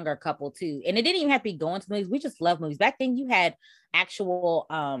as a younger couple too. And it didn't even have to be going to movies. We just love movies. Back then you had actual,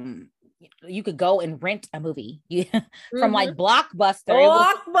 you could go and rent a movie from like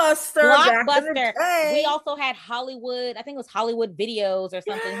Blockbuster. Blockbuster. We also had Hollywood. I think it was Hollywood Videos or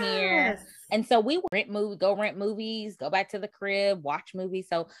something here. And so we would rent movies, go back to the crib, watch movies.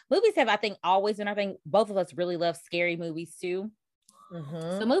 So movies have, I think, always been our thing. Both of us really love scary movies too.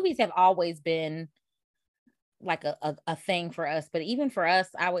 So movies have always been like a thing for us. But even for us,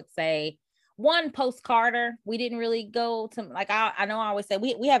 I would say one, post Carter, we didn't really go to, like, I know I always say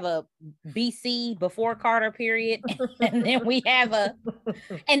we have a BC, before Carter period, and then we have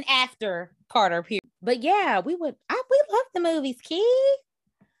an after Carter period. But yeah, we love the movies, Key.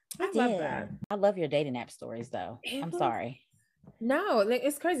 I love that. I love your dating app stories though. I'm sorry. No, like,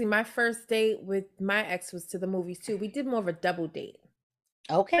 it's crazy. My first date with my ex was to the movies too. We did more of a double date.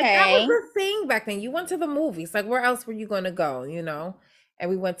 Okay. Like, that was the thing back then. You went to the movies. Like, where else were you going to go, you know? And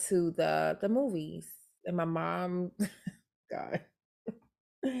we went to the movies. And my mom, God.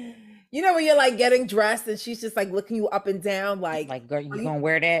 You know when you're like getting dressed and she's just like looking you up and down, like girl, you gonna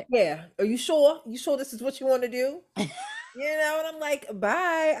wear that? Yeah. Are you sure? You sure this is what you want to do? You know, and I'm like,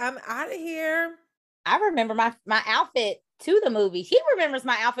 bye, I'm out of here. I remember my outfit to the movie. He remembers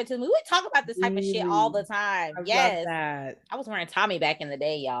my outfit to the movie. We talk about this type of shit all the time. Yes. Love that. I was wearing Tommy back in the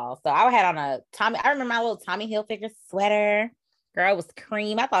day, y'all. So I had on a Tommy. I remember my little Tommy Hilfiger sweater. Girl, it was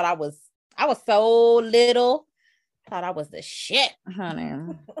cream. I thought I was so little. I thought I was the shit,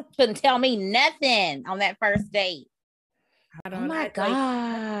 honey. Couldn't tell me nothing on that first date. I Oh don't. my I felt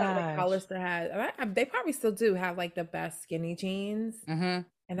like gosh. Hollister had. They probably still do have like the best skinny jeans. Mm-hmm.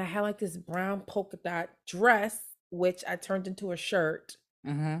 And I had like this brown polka dot dress, which I turned into a shirt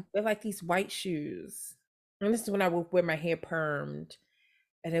Mm-hmm. with like these white shoes. And this is when I would wear my hair permed.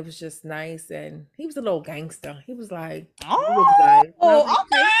 And it was just nice. And he was a little gangster. He was like, "You look nice." And I was like, Oh,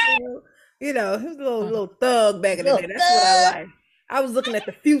 "Thank you." You know, he was a okay. little thug back in the day. Little That's what I thug. like. I was looking at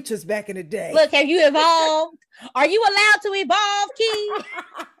the futures back in the day. Look, have you evolved? Are you allowed to evolve,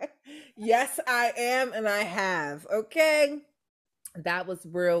 Key? Yes, I am, and I have. Okay. That was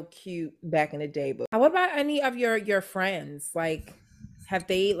real cute back in the day. But what about any of your friends? Like, have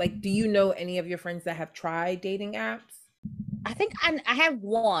they like? Do you know any of your friends that have tried dating apps? I think I have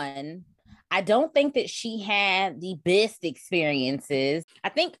one. I don't think that she had the best experiences. I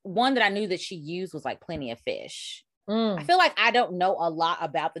think one that I knew that she used was like Plenty of Fish. I Mm. feel like I don't know a lot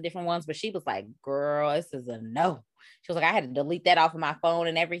about the different ones, but she was like, girl, this is a no. She was like, I had to delete that off of my phone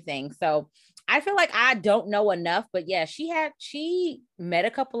and everything. So I feel like I don't know enough, but yeah, she met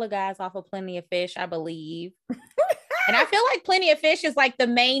a couple of guys off of Plenty of Fish, I believe. And I feel like Plenty of Fish is like the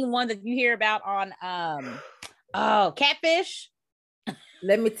main one that you hear about on Catfish.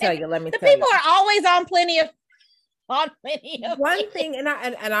 Let me The tell people you. are always on Plenty of One Fish. thing, and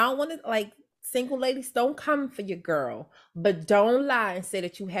I don't want to like single ladies, don't come for your girl, but don't lie and say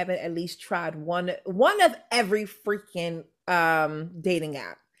that you haven't at least tried one of every freaking dating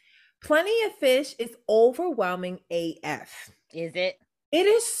app. Plenty of Fish is overwhelming AF. Is it? It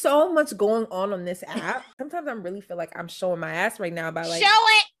is so much going on this app. Sometimes I really feel like I'm showing my ass right now by Show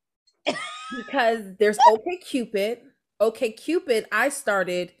like it. because there's OK Cupid. OK Cupid, I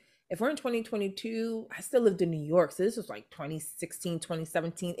started, if we're in 2022, I still lived in New York. So this was like 2016,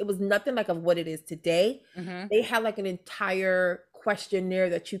 2017. It was nothing like of what it is today. Mm-hmm. They had like an entire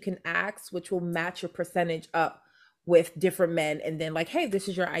questionnaire that you can ask, which will match your percentage up with different men. And then like, hey, this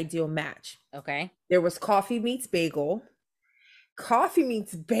is your ideal match. Okay. There was Coffee Meets Bagel. Coffee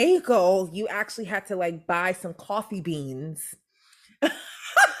Meets Bagel, you actually had to like buy some coffee beans.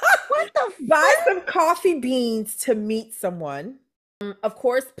 What the Buy fuck? some coffee beans to meet someone. Of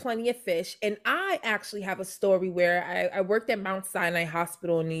course, Plenty of Fish. And I actually have a story where I worked at Mount Sinai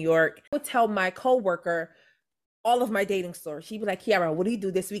Hospital in New York. I would tell my coworker all of my dating stories. She'd be like, Kiara, what do you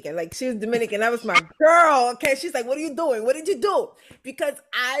do this weekend? Like, she was Dominican. That was my girl. Okay. She's like, what are you doing? What did you do? Because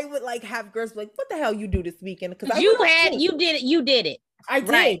I would like have girls be like, what the hell you do this weekend? Because You did it. You did it. I did.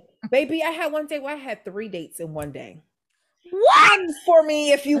 Right. Baby, I had one day where I had 3 dates in one day. What? For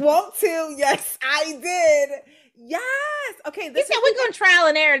me, if you want to. Yes, I did. Yes. Okay. You said we're gonna trial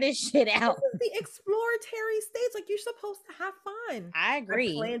and error this shit out. This is the exploratory stage. Like, you're supposed to have fun. I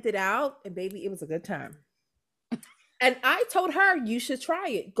agree. I planned it out, and baby, it was a good time. And I told her you should try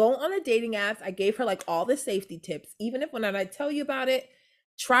it. Go on the dating apps. I gave her like all the safety tips. Even if when I tell you about it,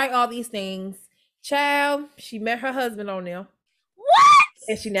 try all these things. Child, she met her husband on there. What?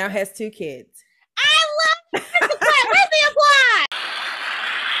 And she now has 2 kids. I love it. Where's the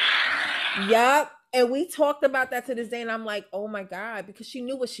applause? Yup. And we talked about that to this day. And I'm like, oh my God, because she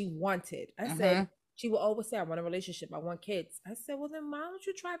knew what she wanted. I said, she will always say, I want a relationship. I want kids. I said, well, then why don't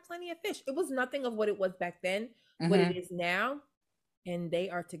you try Plenty of Fish? It was nothing of what it was back then, what it is now. And they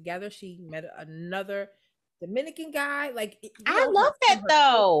are together. She met another Dominican guy. Like, I love that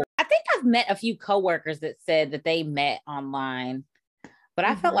though. I think I've met a few coworkers that said that they met online, but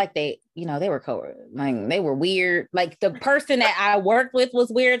I felt like they were like they were weird. Like the person that I worked with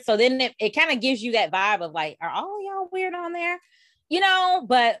was weird. So then it kind of gives you that vibe of like, are all y'all weird on there?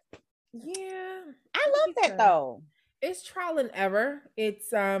 But yeah, I love that though. It's trial and error.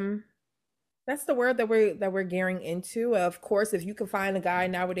 It's that's the word that we're gearing into. Of course, if you can find a guy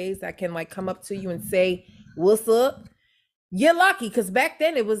nowadays that can like come up to you and say, "What's up?" You're lucky, because back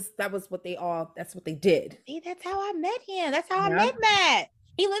then that's what they did. See, that's how I met him. That's how I met Matt.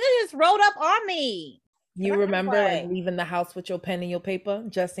 He literally just rolled up on me. You remember like leaving the house with your pen and your paper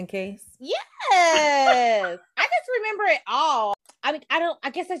just in case? Yes. I just remember it all. I mean, I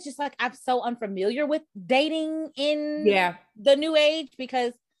guess it's just like I'm so unfamiliar with dating in the new age,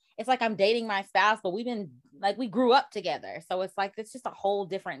 because it's like I'm dating my spouse, but we grew up together. So it's like, it's just a whole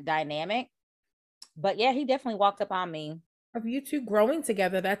different dynamic. But yeah, he definitely walked up on me. Of you two growing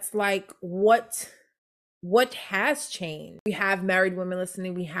together, that's like what has changed? We have married women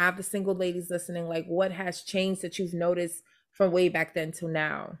listening, we have the single ladies listening. Like, what has changed that you've noticed from way back then till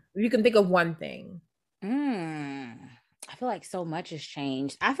now? If you can think of one thing. I feel like so much has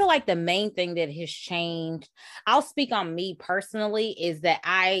changed. I feel like the main thing that has changed, I'll speak on me personally, is that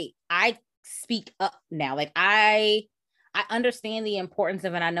I speak up now. Like I understand the importance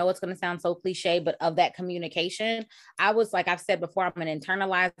of, and I know it's going to sound so cliche, but of that communication. I was, like I've said before, I'm an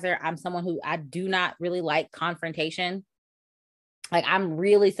internalizer. I'm someone who I do not really like confrontation. Like, I'm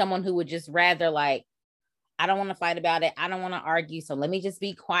really someone who would just rather, like, I don't want to fight about it. I don't want to argue. So let me just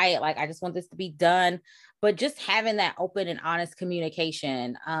be quiet. Like, I just want this to be done. But just having that open and honest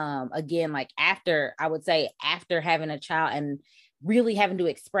communication, again, like I would say after having a child and really having to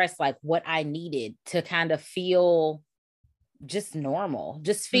express like what I needed to kind of feel just normal,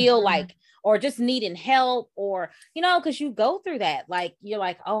 just feel Mhm. like, or just needing help, or, because you go through that, like, you're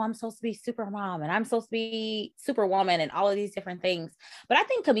like, oh, I'm supposed to be super mom and I'm supposed to be super woman and all of these different things. But I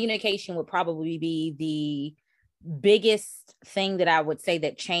think communication would probably be the biggest thing that I would say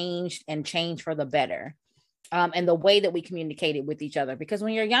that changed for the better. And the way that we communicated with each other, because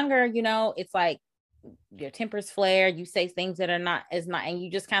when you're younger, it's like your tempers flare, you say things that are not as not, and you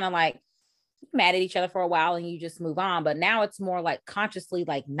just kind of like mad at each other for a while and you just move on. But now it's more like consciously,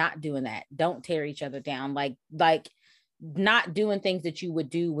 like, not doing that. Don't tear each other down. Like not doing things that you would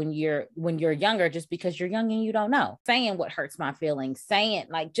do when you're younger, just because you're young and you don't know. Saying what hurts my feelings, saying,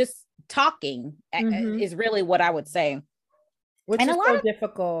 like, just talking Mhm. is really what I would say. Which And a is lot so of,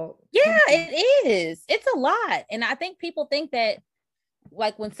 difficult. yeah, Mhm. it is. It's a lot. And I think people think that,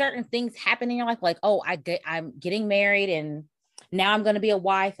 like, when certain things happen in your life, like, oh, I'm getting married and now I'm going to be a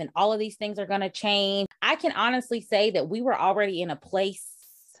wife and all of these things are going to change. I can honestly say that we were already in a place,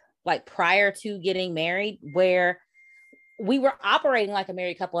 like, prior to getting married, where we were operating like a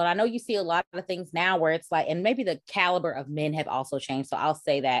married couple. And I know you see a lot of things now where it's like, and maybe the caliber of men have also changed, so I'll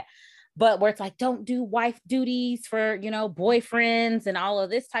say that, but where it's like, don't do wife duties for, boyfriends and all of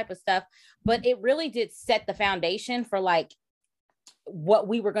this type of stuff. But it really did set the foundation for, like, what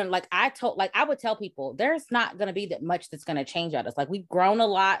we were going to, like, I would tell people there's not going to be that much that's going to change on us. Like, we've grown a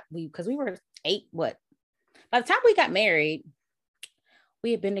lot. Because we were by the time we got married,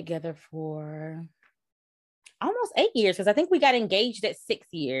 we had been together for almost 8 years, because I think we got engaged at 6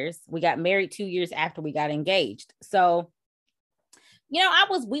 years. We got married 2 years after we got engaged. So,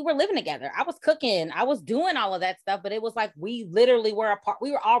 we were living together. I was cooking. I was doing all of that stuff, but it was like, we literally were apart.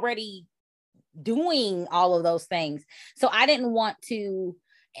 We were already doing all of those things. So I didn't want to,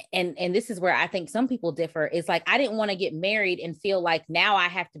 and this is where I think some people differ, is like, I didn't want to get married and feel like now I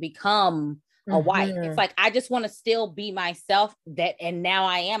have to become a wife. It's Mhm. like, I just want to still be myself, and now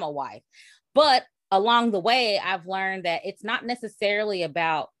I am a wife. But along the way, I've learned that it's not necessarily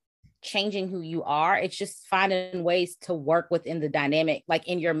about changing who you are. It's just finding ways to work within the dynamic, like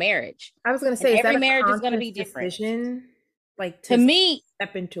in your marriage. I was gonna And say, is that every a marriage is going to conscious be different. decision? Like, To to me,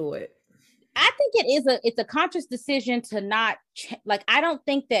 step into it? I think it's a conscious decision to not like, I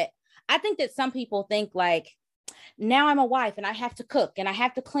think that some people think, like, now I'm a wife and I have to cook and I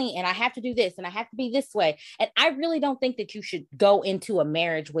have to clean and I have to do this and I have to be this way. And I really don't think that you should go into a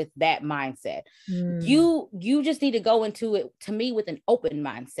marriage with that mindset. Mm. You just need to go into it, to me, with an open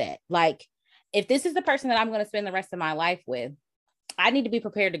mindset. Like, if this is the person that I'm going to spend the rest of my life with, I need to be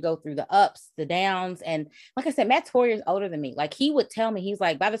prepared to go through the ups, the downs. And like I said, Matt's 4 years older than me. Like, he would tell me, he's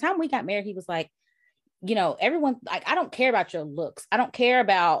like, by the time we got married, he was like, everyone, like, I don't care about your looks. I don't care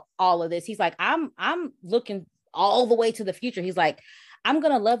about all of this. He's like, I'm looking all the way to the future. He's like, I'm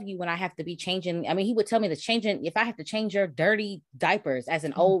going to love you when I have to be changing. I mean, he would tell me the changing, if I have to change your dirty diapers as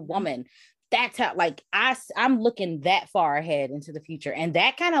an old Mhm. woman, that's how, like, I'm looking that far ahead into the future. And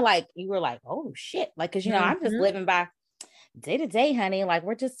that kind of, like, you were like, oh shit. Like, cause I'm just Mhm. living by day to day, honey. Like,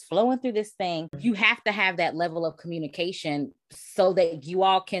 we're just flowing through this thing. You have to have that level of communication so that you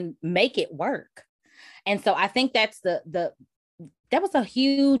all can make it work. And so I think that's that was a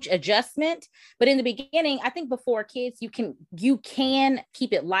huge adjustment. But in the beginning, I think before kids, you can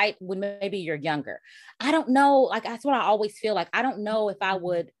keep it light when maybe you're younger. I don't know. Like, that's what I always feel like. I don't know if I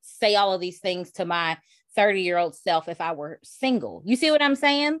would say all of these things to my 30-year-old self if I were single. You see what I'm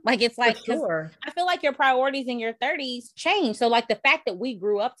saying? Like, it's For like, because sure. I feel like your priorities in your 30s change. So, like, the fact that we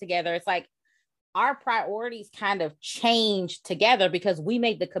grew up together, it's like our priorities kind of changed together because we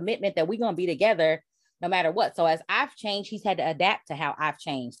made the commitment that we're going to be together no matter what. So as I've changed, he's had to adapt to how I've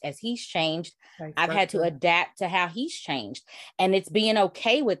changed. As he's changed, Vice I've had to versa. adapt to how he's changed. And it's being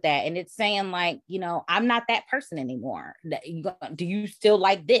okay with that. And it's saying, like, I'm not that person anymore. Do you still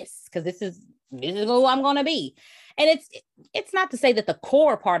like this? Because this is who I'm going to be. And it's not to say that the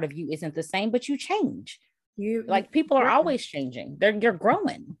core part of you isn't the same, but you change. You Like, people are right. always changing. You're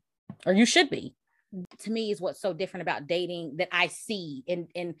growing, or you should be. To me, is what's so different about dating that I see.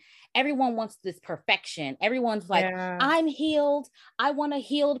 And everyone wants this perfection. Everyone's like, Yeah. I'm healed. I want a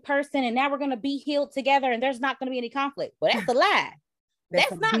healed person. And now we're going to be healed together. And there's not going to be any conflict. Well, that's a lie.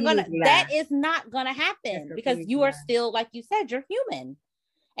 That is not gonna happen because you are still, like you said, you're human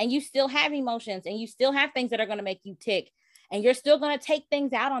and you still have emotions and you still have things that are gonna make you tick, and you're still gonna take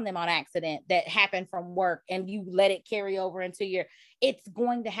things out on them on accident that happen from work, and you let it carry over into it's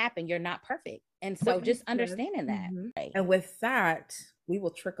going to happen. You're not perfect. And so just understanding that. Right. And with that, we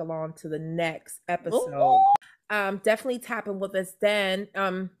will trickle on to the next episode. Definitely tap in with us then.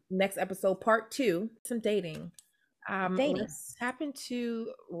 Next episode, part 2, some dating. Let's tap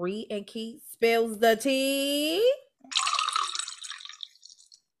into Ree and Keith spills the tea.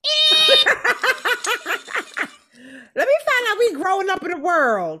 Let me find out we growing up in the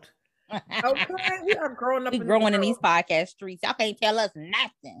world. Okay, we are growing up. We growing in these podcast streets. Y'all can't tell us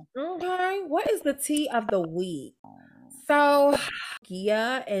nothing. Okay, what is the tea of the week? So,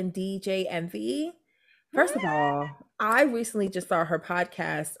 Gia and DJ Envy. First of all, I recently just saw her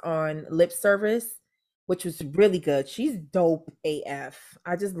podcast on lip service, which was really good. She's dope AF.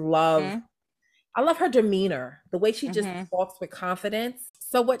 I just love, I love her demeanor, the way she just talks with confidence.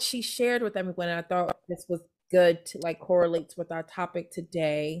 So what she shared with everyone, I thought this was good to like correlate with our topic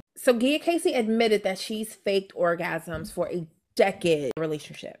today. So Gia Casey admitted that she's faked orgasms for a decade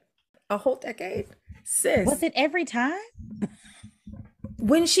relationship. A whole decade? Sis. Was it every time?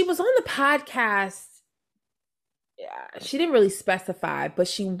 When she was on the podcast, she didn't really specify, but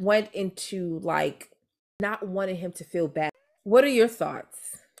she went into like not wanting him to feel bad. What are your thoughts?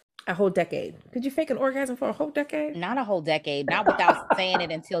 A whole decade. Could you fake an orgasm for a whole decade? Not a whole decade. Not without saying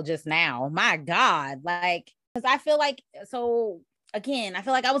it until just now. My God. Like, because I feel like, so again, I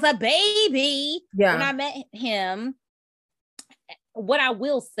feel like I was a baby when I met him. What I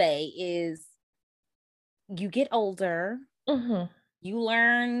will say is you get older. You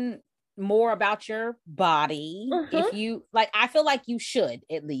learn more about your body. If you like, I feel like you should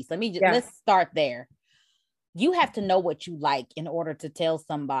at least. Let's start there. You have to know what you like in order to tell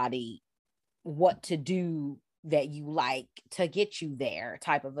somebody what to do that you like to get you there,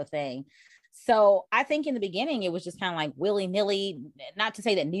 type of a thing. So I think in the beginning, it was just kind of like willy-nilly, not to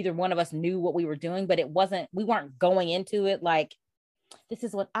say that neither one of us knew what we were doing, but we weren't going into it like, this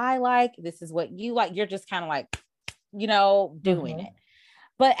is what I like, this is what you like. You're just kind of like, doing it.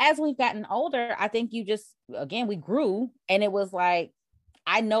 But as we've gotten older, I think we grew, and it was like,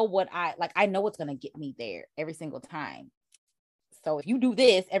 I know what I like. I know what's going to get me there every single time. So if you do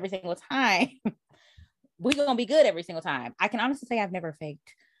this every single time, we're going to be good every single time. I can honestly say I've never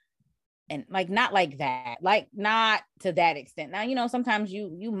faked, and like, not like that, like not to that extent. Now, sometimes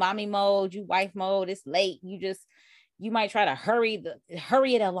you mommy mode, you wife mode, it's late. You might try to hurry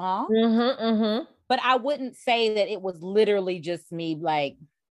it along. But I wouldn't say that it was literally just me like,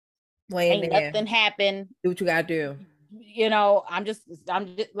 ain't nothing happened. Do what you gotta do. I'm just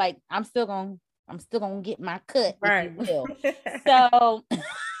like, I'm still gonna get my cut, right? If you will. So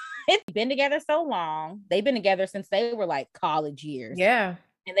it's been together so long. They've been together since they were like college years. Yeah.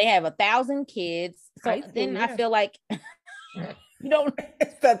 And they have 1,000 kids. So I feel like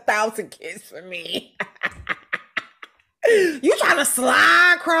it's 1,000 kids for me. You trying to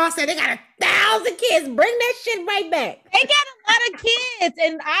slide across it? They got 1,000 kids. Bring that shit right back. They got a lot of kids,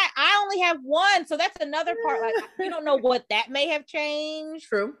 and I only have one, so that's another part. Like, you don't know what that may have changed.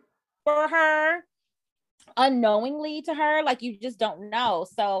 True. For her, unknowingly to her, like, you just don't know.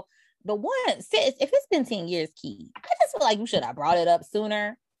 So the one, sis, if it's been 10 years, Key, I just feel like you should have brought it up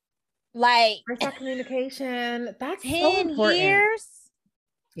sooner. Like, communication. That's 10 so years.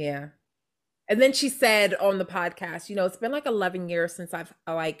 Yeah. And then she said on the podcast, it's been like 11 years since I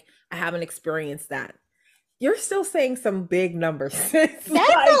haven't experienced that. You're still saying some big numbers. That's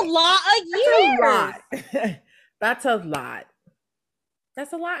like, a lot of years. That's a lot.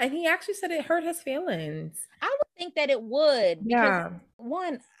 That's a lot. And he actually said it hurt his feelings. I would think that it would. Because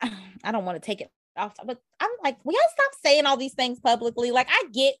one, I don't want to take it off, but I'm like, we gotta stop saying all these things publicly. Like, I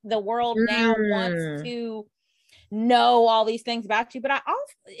get the world now wants to know all these things about you, but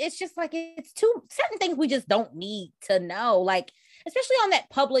it's just like, it's certain things we just don't need to know, like, especially on that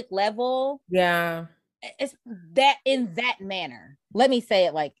public level. Yeah. It's that in that manner. Let me say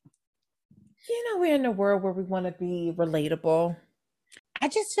it like, we're in a world where we want to be relatable. I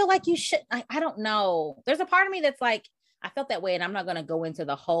just feel like you should, I don't know. There's a part of me that's like, I felt that way, and I'm not going to go into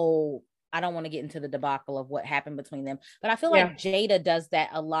the whole, I don't want to get into the debacle of what happened between them, but I feel like Jada does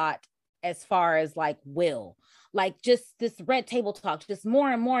that a lot as far as like Will. Like, just this red table talk, just more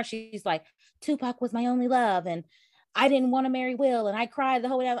and more. She's like, Tupac was my only love, and I didn't want to marry Will, and I cried the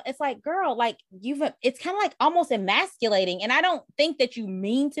whole way. It's like, girl, like, it's kind of like almost emasculating. And I don't think that you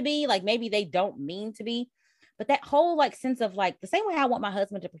mean to be, like, maybe they don't mean to be, But that whole like sense of like the same way I want my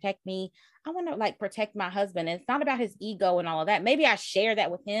husband to protect me, I want to like protect my husband. And it's not about his ego and all of that. Maybe I share that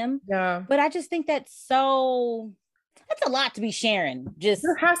with him, Yeah. but I just think that's a lot to be sharing. Just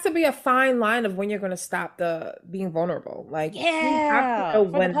There has to be a fine line of when you're going to stop the being vulnerable. Like, you have to yeah, know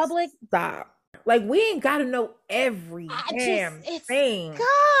for the when to public. stop. Like, we ain't got to know every damn It's thing.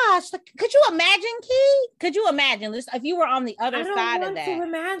 gosh, like, could you imagine, Key? Could you imagine this if you were on the I other don't side of want to that?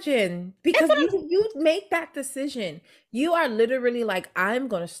 imagine That's because what you make that decision. You are literally like, I'm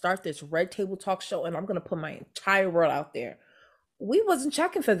going to start this Red Table Talk show and I'm going to put my entire world out there. We wasn't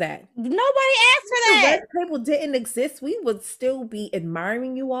checking for that. nobody asked for The that. red table didn't exist, we would still be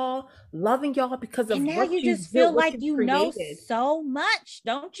admiring you all, loving y'all because And of now what you you just feel built, what like you you know created. so much,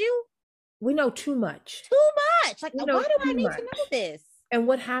 don't you? We know too much. Too much. Like, We why know do I too need to much. know this? And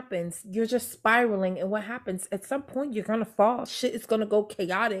what happens? You're just spiraling. And what happens? At some point, you're gonna fall. Shit is gonna go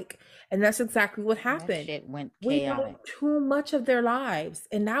chaotic. And that's exactly what That happened. shit went We know chaotic. too much of their lives.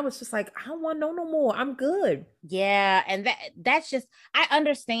 And now it's just like, I don't want to know no more. I'm good. Yeah, and that's just I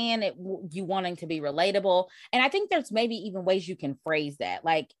understand it you wanting to be relatable, and I think there's maybe even ways you can phrase that.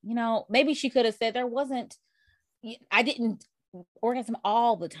 Like, maybe she could have said I didn't orgasm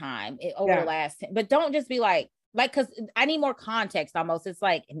all the time over the Yeah. last but don't just be like cuz I need more context almost. It's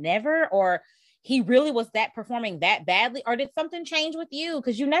like never, or he really was that performing that badly, or did something change with you,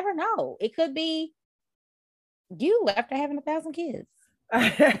 cuz you never know. It could be you after having 1,000 kids.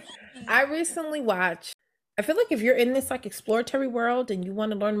 I recently watched, I feel like if you're in this like exploratory world and you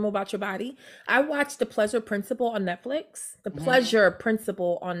want to learn more about your body, I watched The Pleasure Principle on Netflix. The Mhm. Pleasure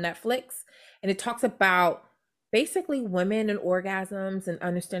Principle on Netflix. And it talks about basically women and orgasms and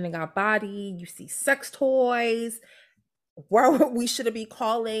understanding our body. You see sex toys, where we should be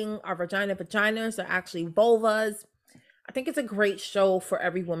calling our vaginas are actually vulvas. I think it's a great show for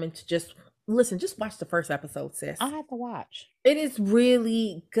every woman to just listen, just watch the first episode, I'll sis. have to watch. It is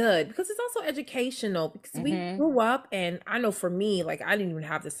really good because it's also educational because we Mhm. grew up and I know for me, like I didn't even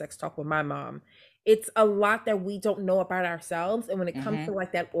have the sex talk with my mom. It's a lot that we don't know about ourselves. And when it comes to Mhm.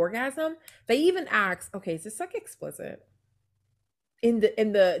 like that orgasm, they even ask, okay, is this like explicit? In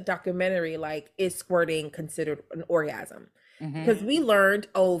the documentary, like is squirting considered an orgasm? Mhm. Because we learned,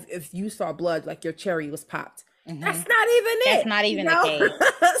 oh, if you saw blood, like your cherry was popped. That's Mhm. not even That's it, not you even the know?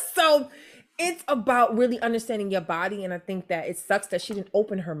 case. So it's about really understanding your body. And I think that it sucks that she didn't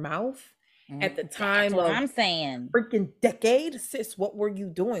open her mouth at the That's time what of I'm saying. freaking decade. Sis, what were you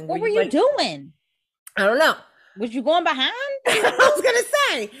doing? Were What were you you like, doing? I don't know. Was you going behind? I was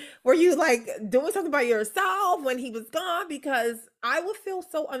gonna say, were you like doing something by yourself when he was gone? Because I would feel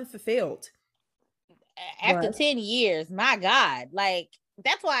so unfulfilled. After What? 10 years, my God. Like,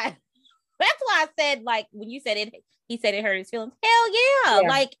 that's why that's why I said, like, when you said it, he said it hurt his feelings. Hell yeah. Yeah.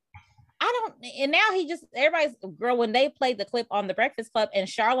 Like, I don't, and now he just, everybody's, girl, when they played the clip on the Breakfast Club and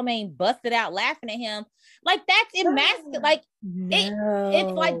Charlemagne busted out laughing at him, like, that's emasculating. Like,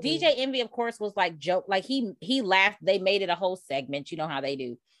 it's like No. DJ Envy, of course, was like joke, like he laughed, they made it a whole segment, you know how they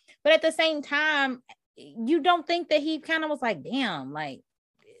do. But at the same time, you don't think that he kind of was like, damn, like,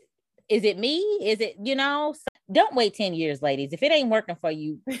 is it me? Is it, don't wait 10 years, ladies. If it ain't working for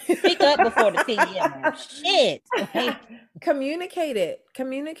you, speak up before the 10-year mark. Shit. Like, Communicate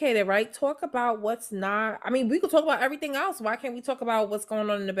it, right? Talk about what's not. I mean, we could talk about everything else. Why can't we talk about what's going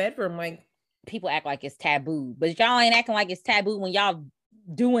on in the bedroom? Like, people act like it's taboo, but y'all ain't acting like it's taboo when y'all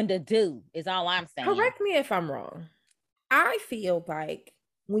doing the do, is all I'm saying. correct me if I'm wrong. I feel like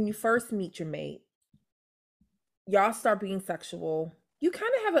when you first meet your mate, y'all start being sexual, you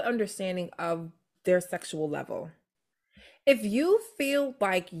kind of have an understanding of their sexual level. If you feel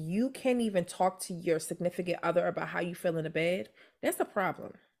like you can't even talk to your significant other about how you feel in the bed, that's a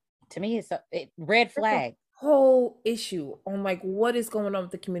problem. To me, it's red That's a flag. whole issue on like what is going on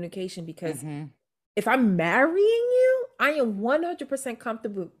with the communication because Mm-hmm. if I'm marrying you, I am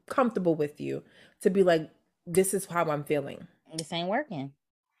 100% comfortable with you to be like, this is how I'm feeling. This ain't working,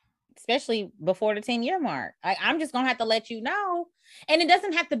 especially before the 10-year mark. I'm just gonna have to let you know. And it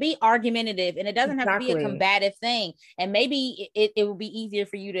doesn't have to be argumentative, and it doesn't have to be a Exactly. combative thing. And maybe it would be easier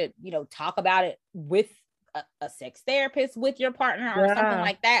for you to, talk about it with a sex therapist with your partner or something Yeah.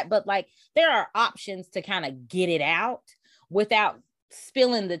 like that. But like, there are options to kind of get it out without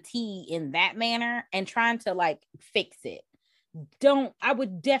spilling the tea in that manner and trying to like fix it. I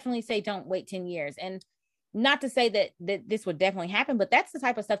would definitely say don't wait 10 years. And not to say that this would definitely happen, but that's the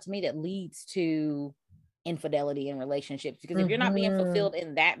type of stuff to me that leads to infidelity in relationships. Because if you're not being Hmm. fulfilled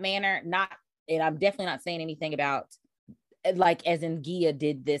in that manner, and I'm definitely not saying anything about like as in Gia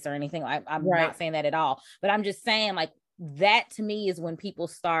did this or anything. I'm Right. not saying that at all, but I'm just saying like that to me is when people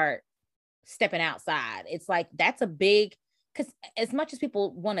start stepping outside. It's like that's a big, because as much as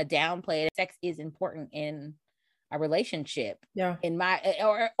people want to downplay it, sex is important in a relationship. Yeah. In my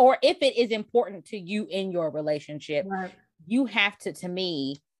or if it is important to you in your relationship, Right. you have to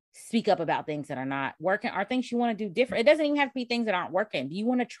me speak up about things that are not working or things you want to do different. It doesn't even have to be things that aren't working. Do you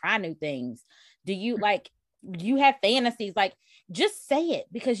want to try new things? Do you like, do you have fantasies? Like, just say it,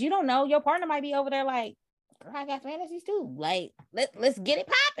 because you don't know, your partner might be over there like, girl, I got fantasies too. Like, let's get it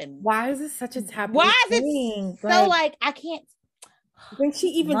popping. Why is this such a taboo Why is thing? it so like I can't? When she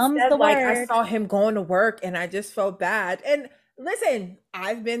even Mum's said, the like, I word. saw him going to work and I just felt bad. And listen,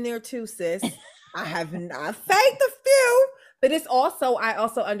 I've been there too, sis. I haven't, I faked a few, but it's also, I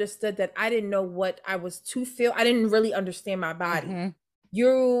also understood that I didn't know what I was to feel. I didn't really understand my body. Mm-hmm.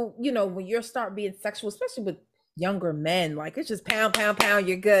 You know, when you start being sexual, especially with younger men, like it's just pound, pound, pound,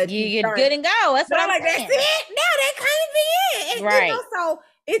 you're good. You're good and go. That's but what I'm like, saying. that's it. No, that kind of be it. And, Right. you know, so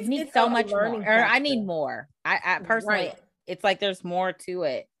it's, need it's so a much more, learning or I factor. need more. I personally, Right. It's like there's more to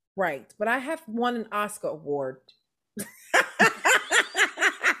it. Right. But I have won an Oscar award. For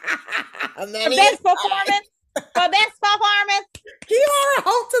best performance. For best performance. You are a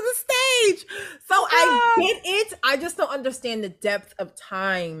hoe to the stage. So I Oh. get it. I just don't understand the depth of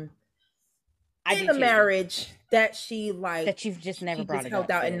time in a marriage that she like that you've just never brought it held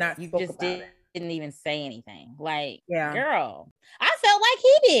up. out and not you spoke just about it. Didn't even say anything. Like, Yeah. girl, I felt like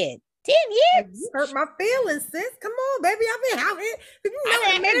he did. 10 years. You hurt my feelings, sis. Come on, baby. I've been out here. You know,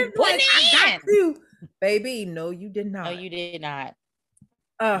 I in a minute, putting like, it I in. got you. Baby, no, you did not. No, you did not.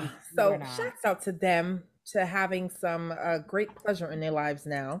 So shouts out to them to having some great pleasure in their lives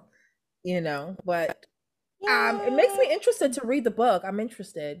now, you know. But it makes me interested to read the book. I'm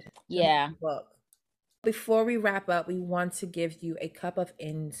interested. Yeah. The book. Before we wrap up, we want to give you a cup of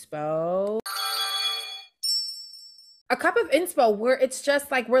inspo. A cup of inspo where it's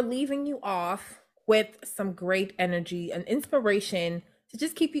just like we're leaving you off with some great energy and inspiration to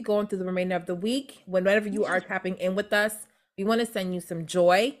just keep you going through the remainder of the week. Whenever you are tapping in with us, we want to send you some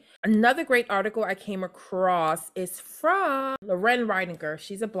joy. Another great article I came across is from Loren Reidinger.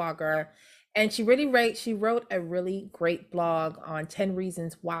 She's a blogger, and she wrote a really great blog on 10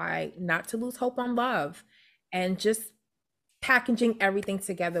 reasons why not to lose hope on love, and just packaging everything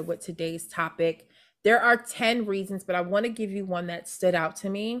together with today's topic. There are 10 reasons, but I want to give you one that stood out to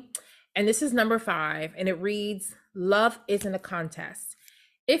me. And this is number 5, and it reads, love isn't a contest.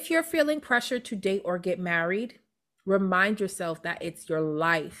 If you're feeling pressure to date or get married, remind yourself that it's your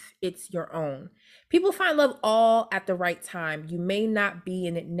life, it's your own. People find love all at the right time. You may not be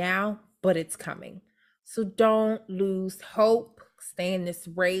in it now, but it's coming. So don't lose hope. Stay in this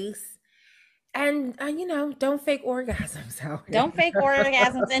race. And you know, don't fake orgasms out here. Don't fake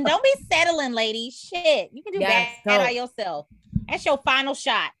orgasms, and don't be settling, ladies. Shit, you can do bad by yourself. That's your final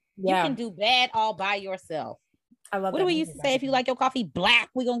shot. Yeah. You can do bad all by yourself. I love. What do we used to say? If you like your coffee black,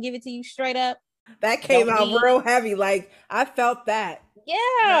 we're gonna give it to you straight up. That came out real heavy. Like, I felt that.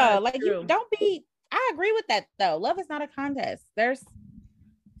 Yeah, like you don't be. I agree with that though. Love is not a contest. There's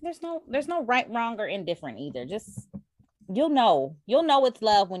no right, wrong, or indifferent either. Just you'll know it's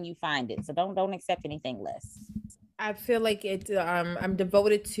love when you find it. So don't accept anything less. I feel like I'm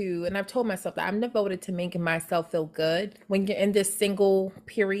devoted to, and I've told myself that I'm devoted to making myself feel good. When you're in this single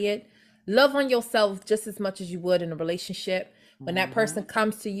period, love on yourself just as much as you would in a relationship. When that person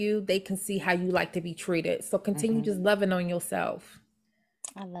comes to you, they can see how you like to be treated. So continue just loving on yourself.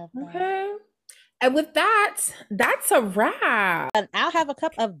 I love that. Okay. And with that, that's a wrap. I'll have a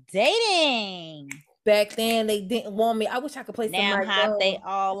cup of dating. Back then, they didn't want me. I wish I could play some. Now I'm hot, they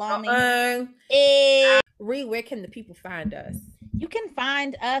all on me. Ree, where can the people find us? You can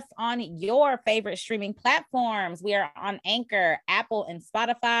find us on your favorite streaming platforms. We are on Anchor, Apple, and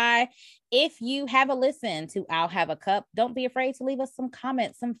Spotify. If you have a listen to I'll Have a Cup, don't be afraid to leave us some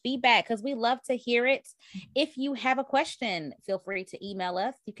comments, some feedback, because we love to hear it. If you have a question, feel free to email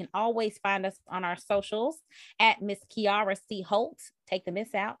us. You can always find us on our socials at Miss Kiara C. Holt. Take the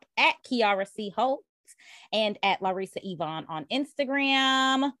miss out at Kiara C. Holt and at Larissa Yvonne on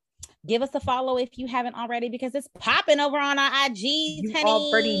Instagram. Give us a follow if you haven't already, because it's popping over on our IGs. You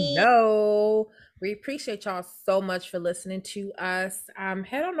already know. We appreciate y'all so much for listening to us.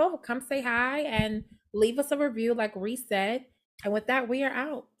 Head on over, come say hi, and leave us a review like Ree said. And with that, we are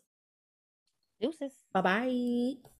out. Deuces. Bye-bye.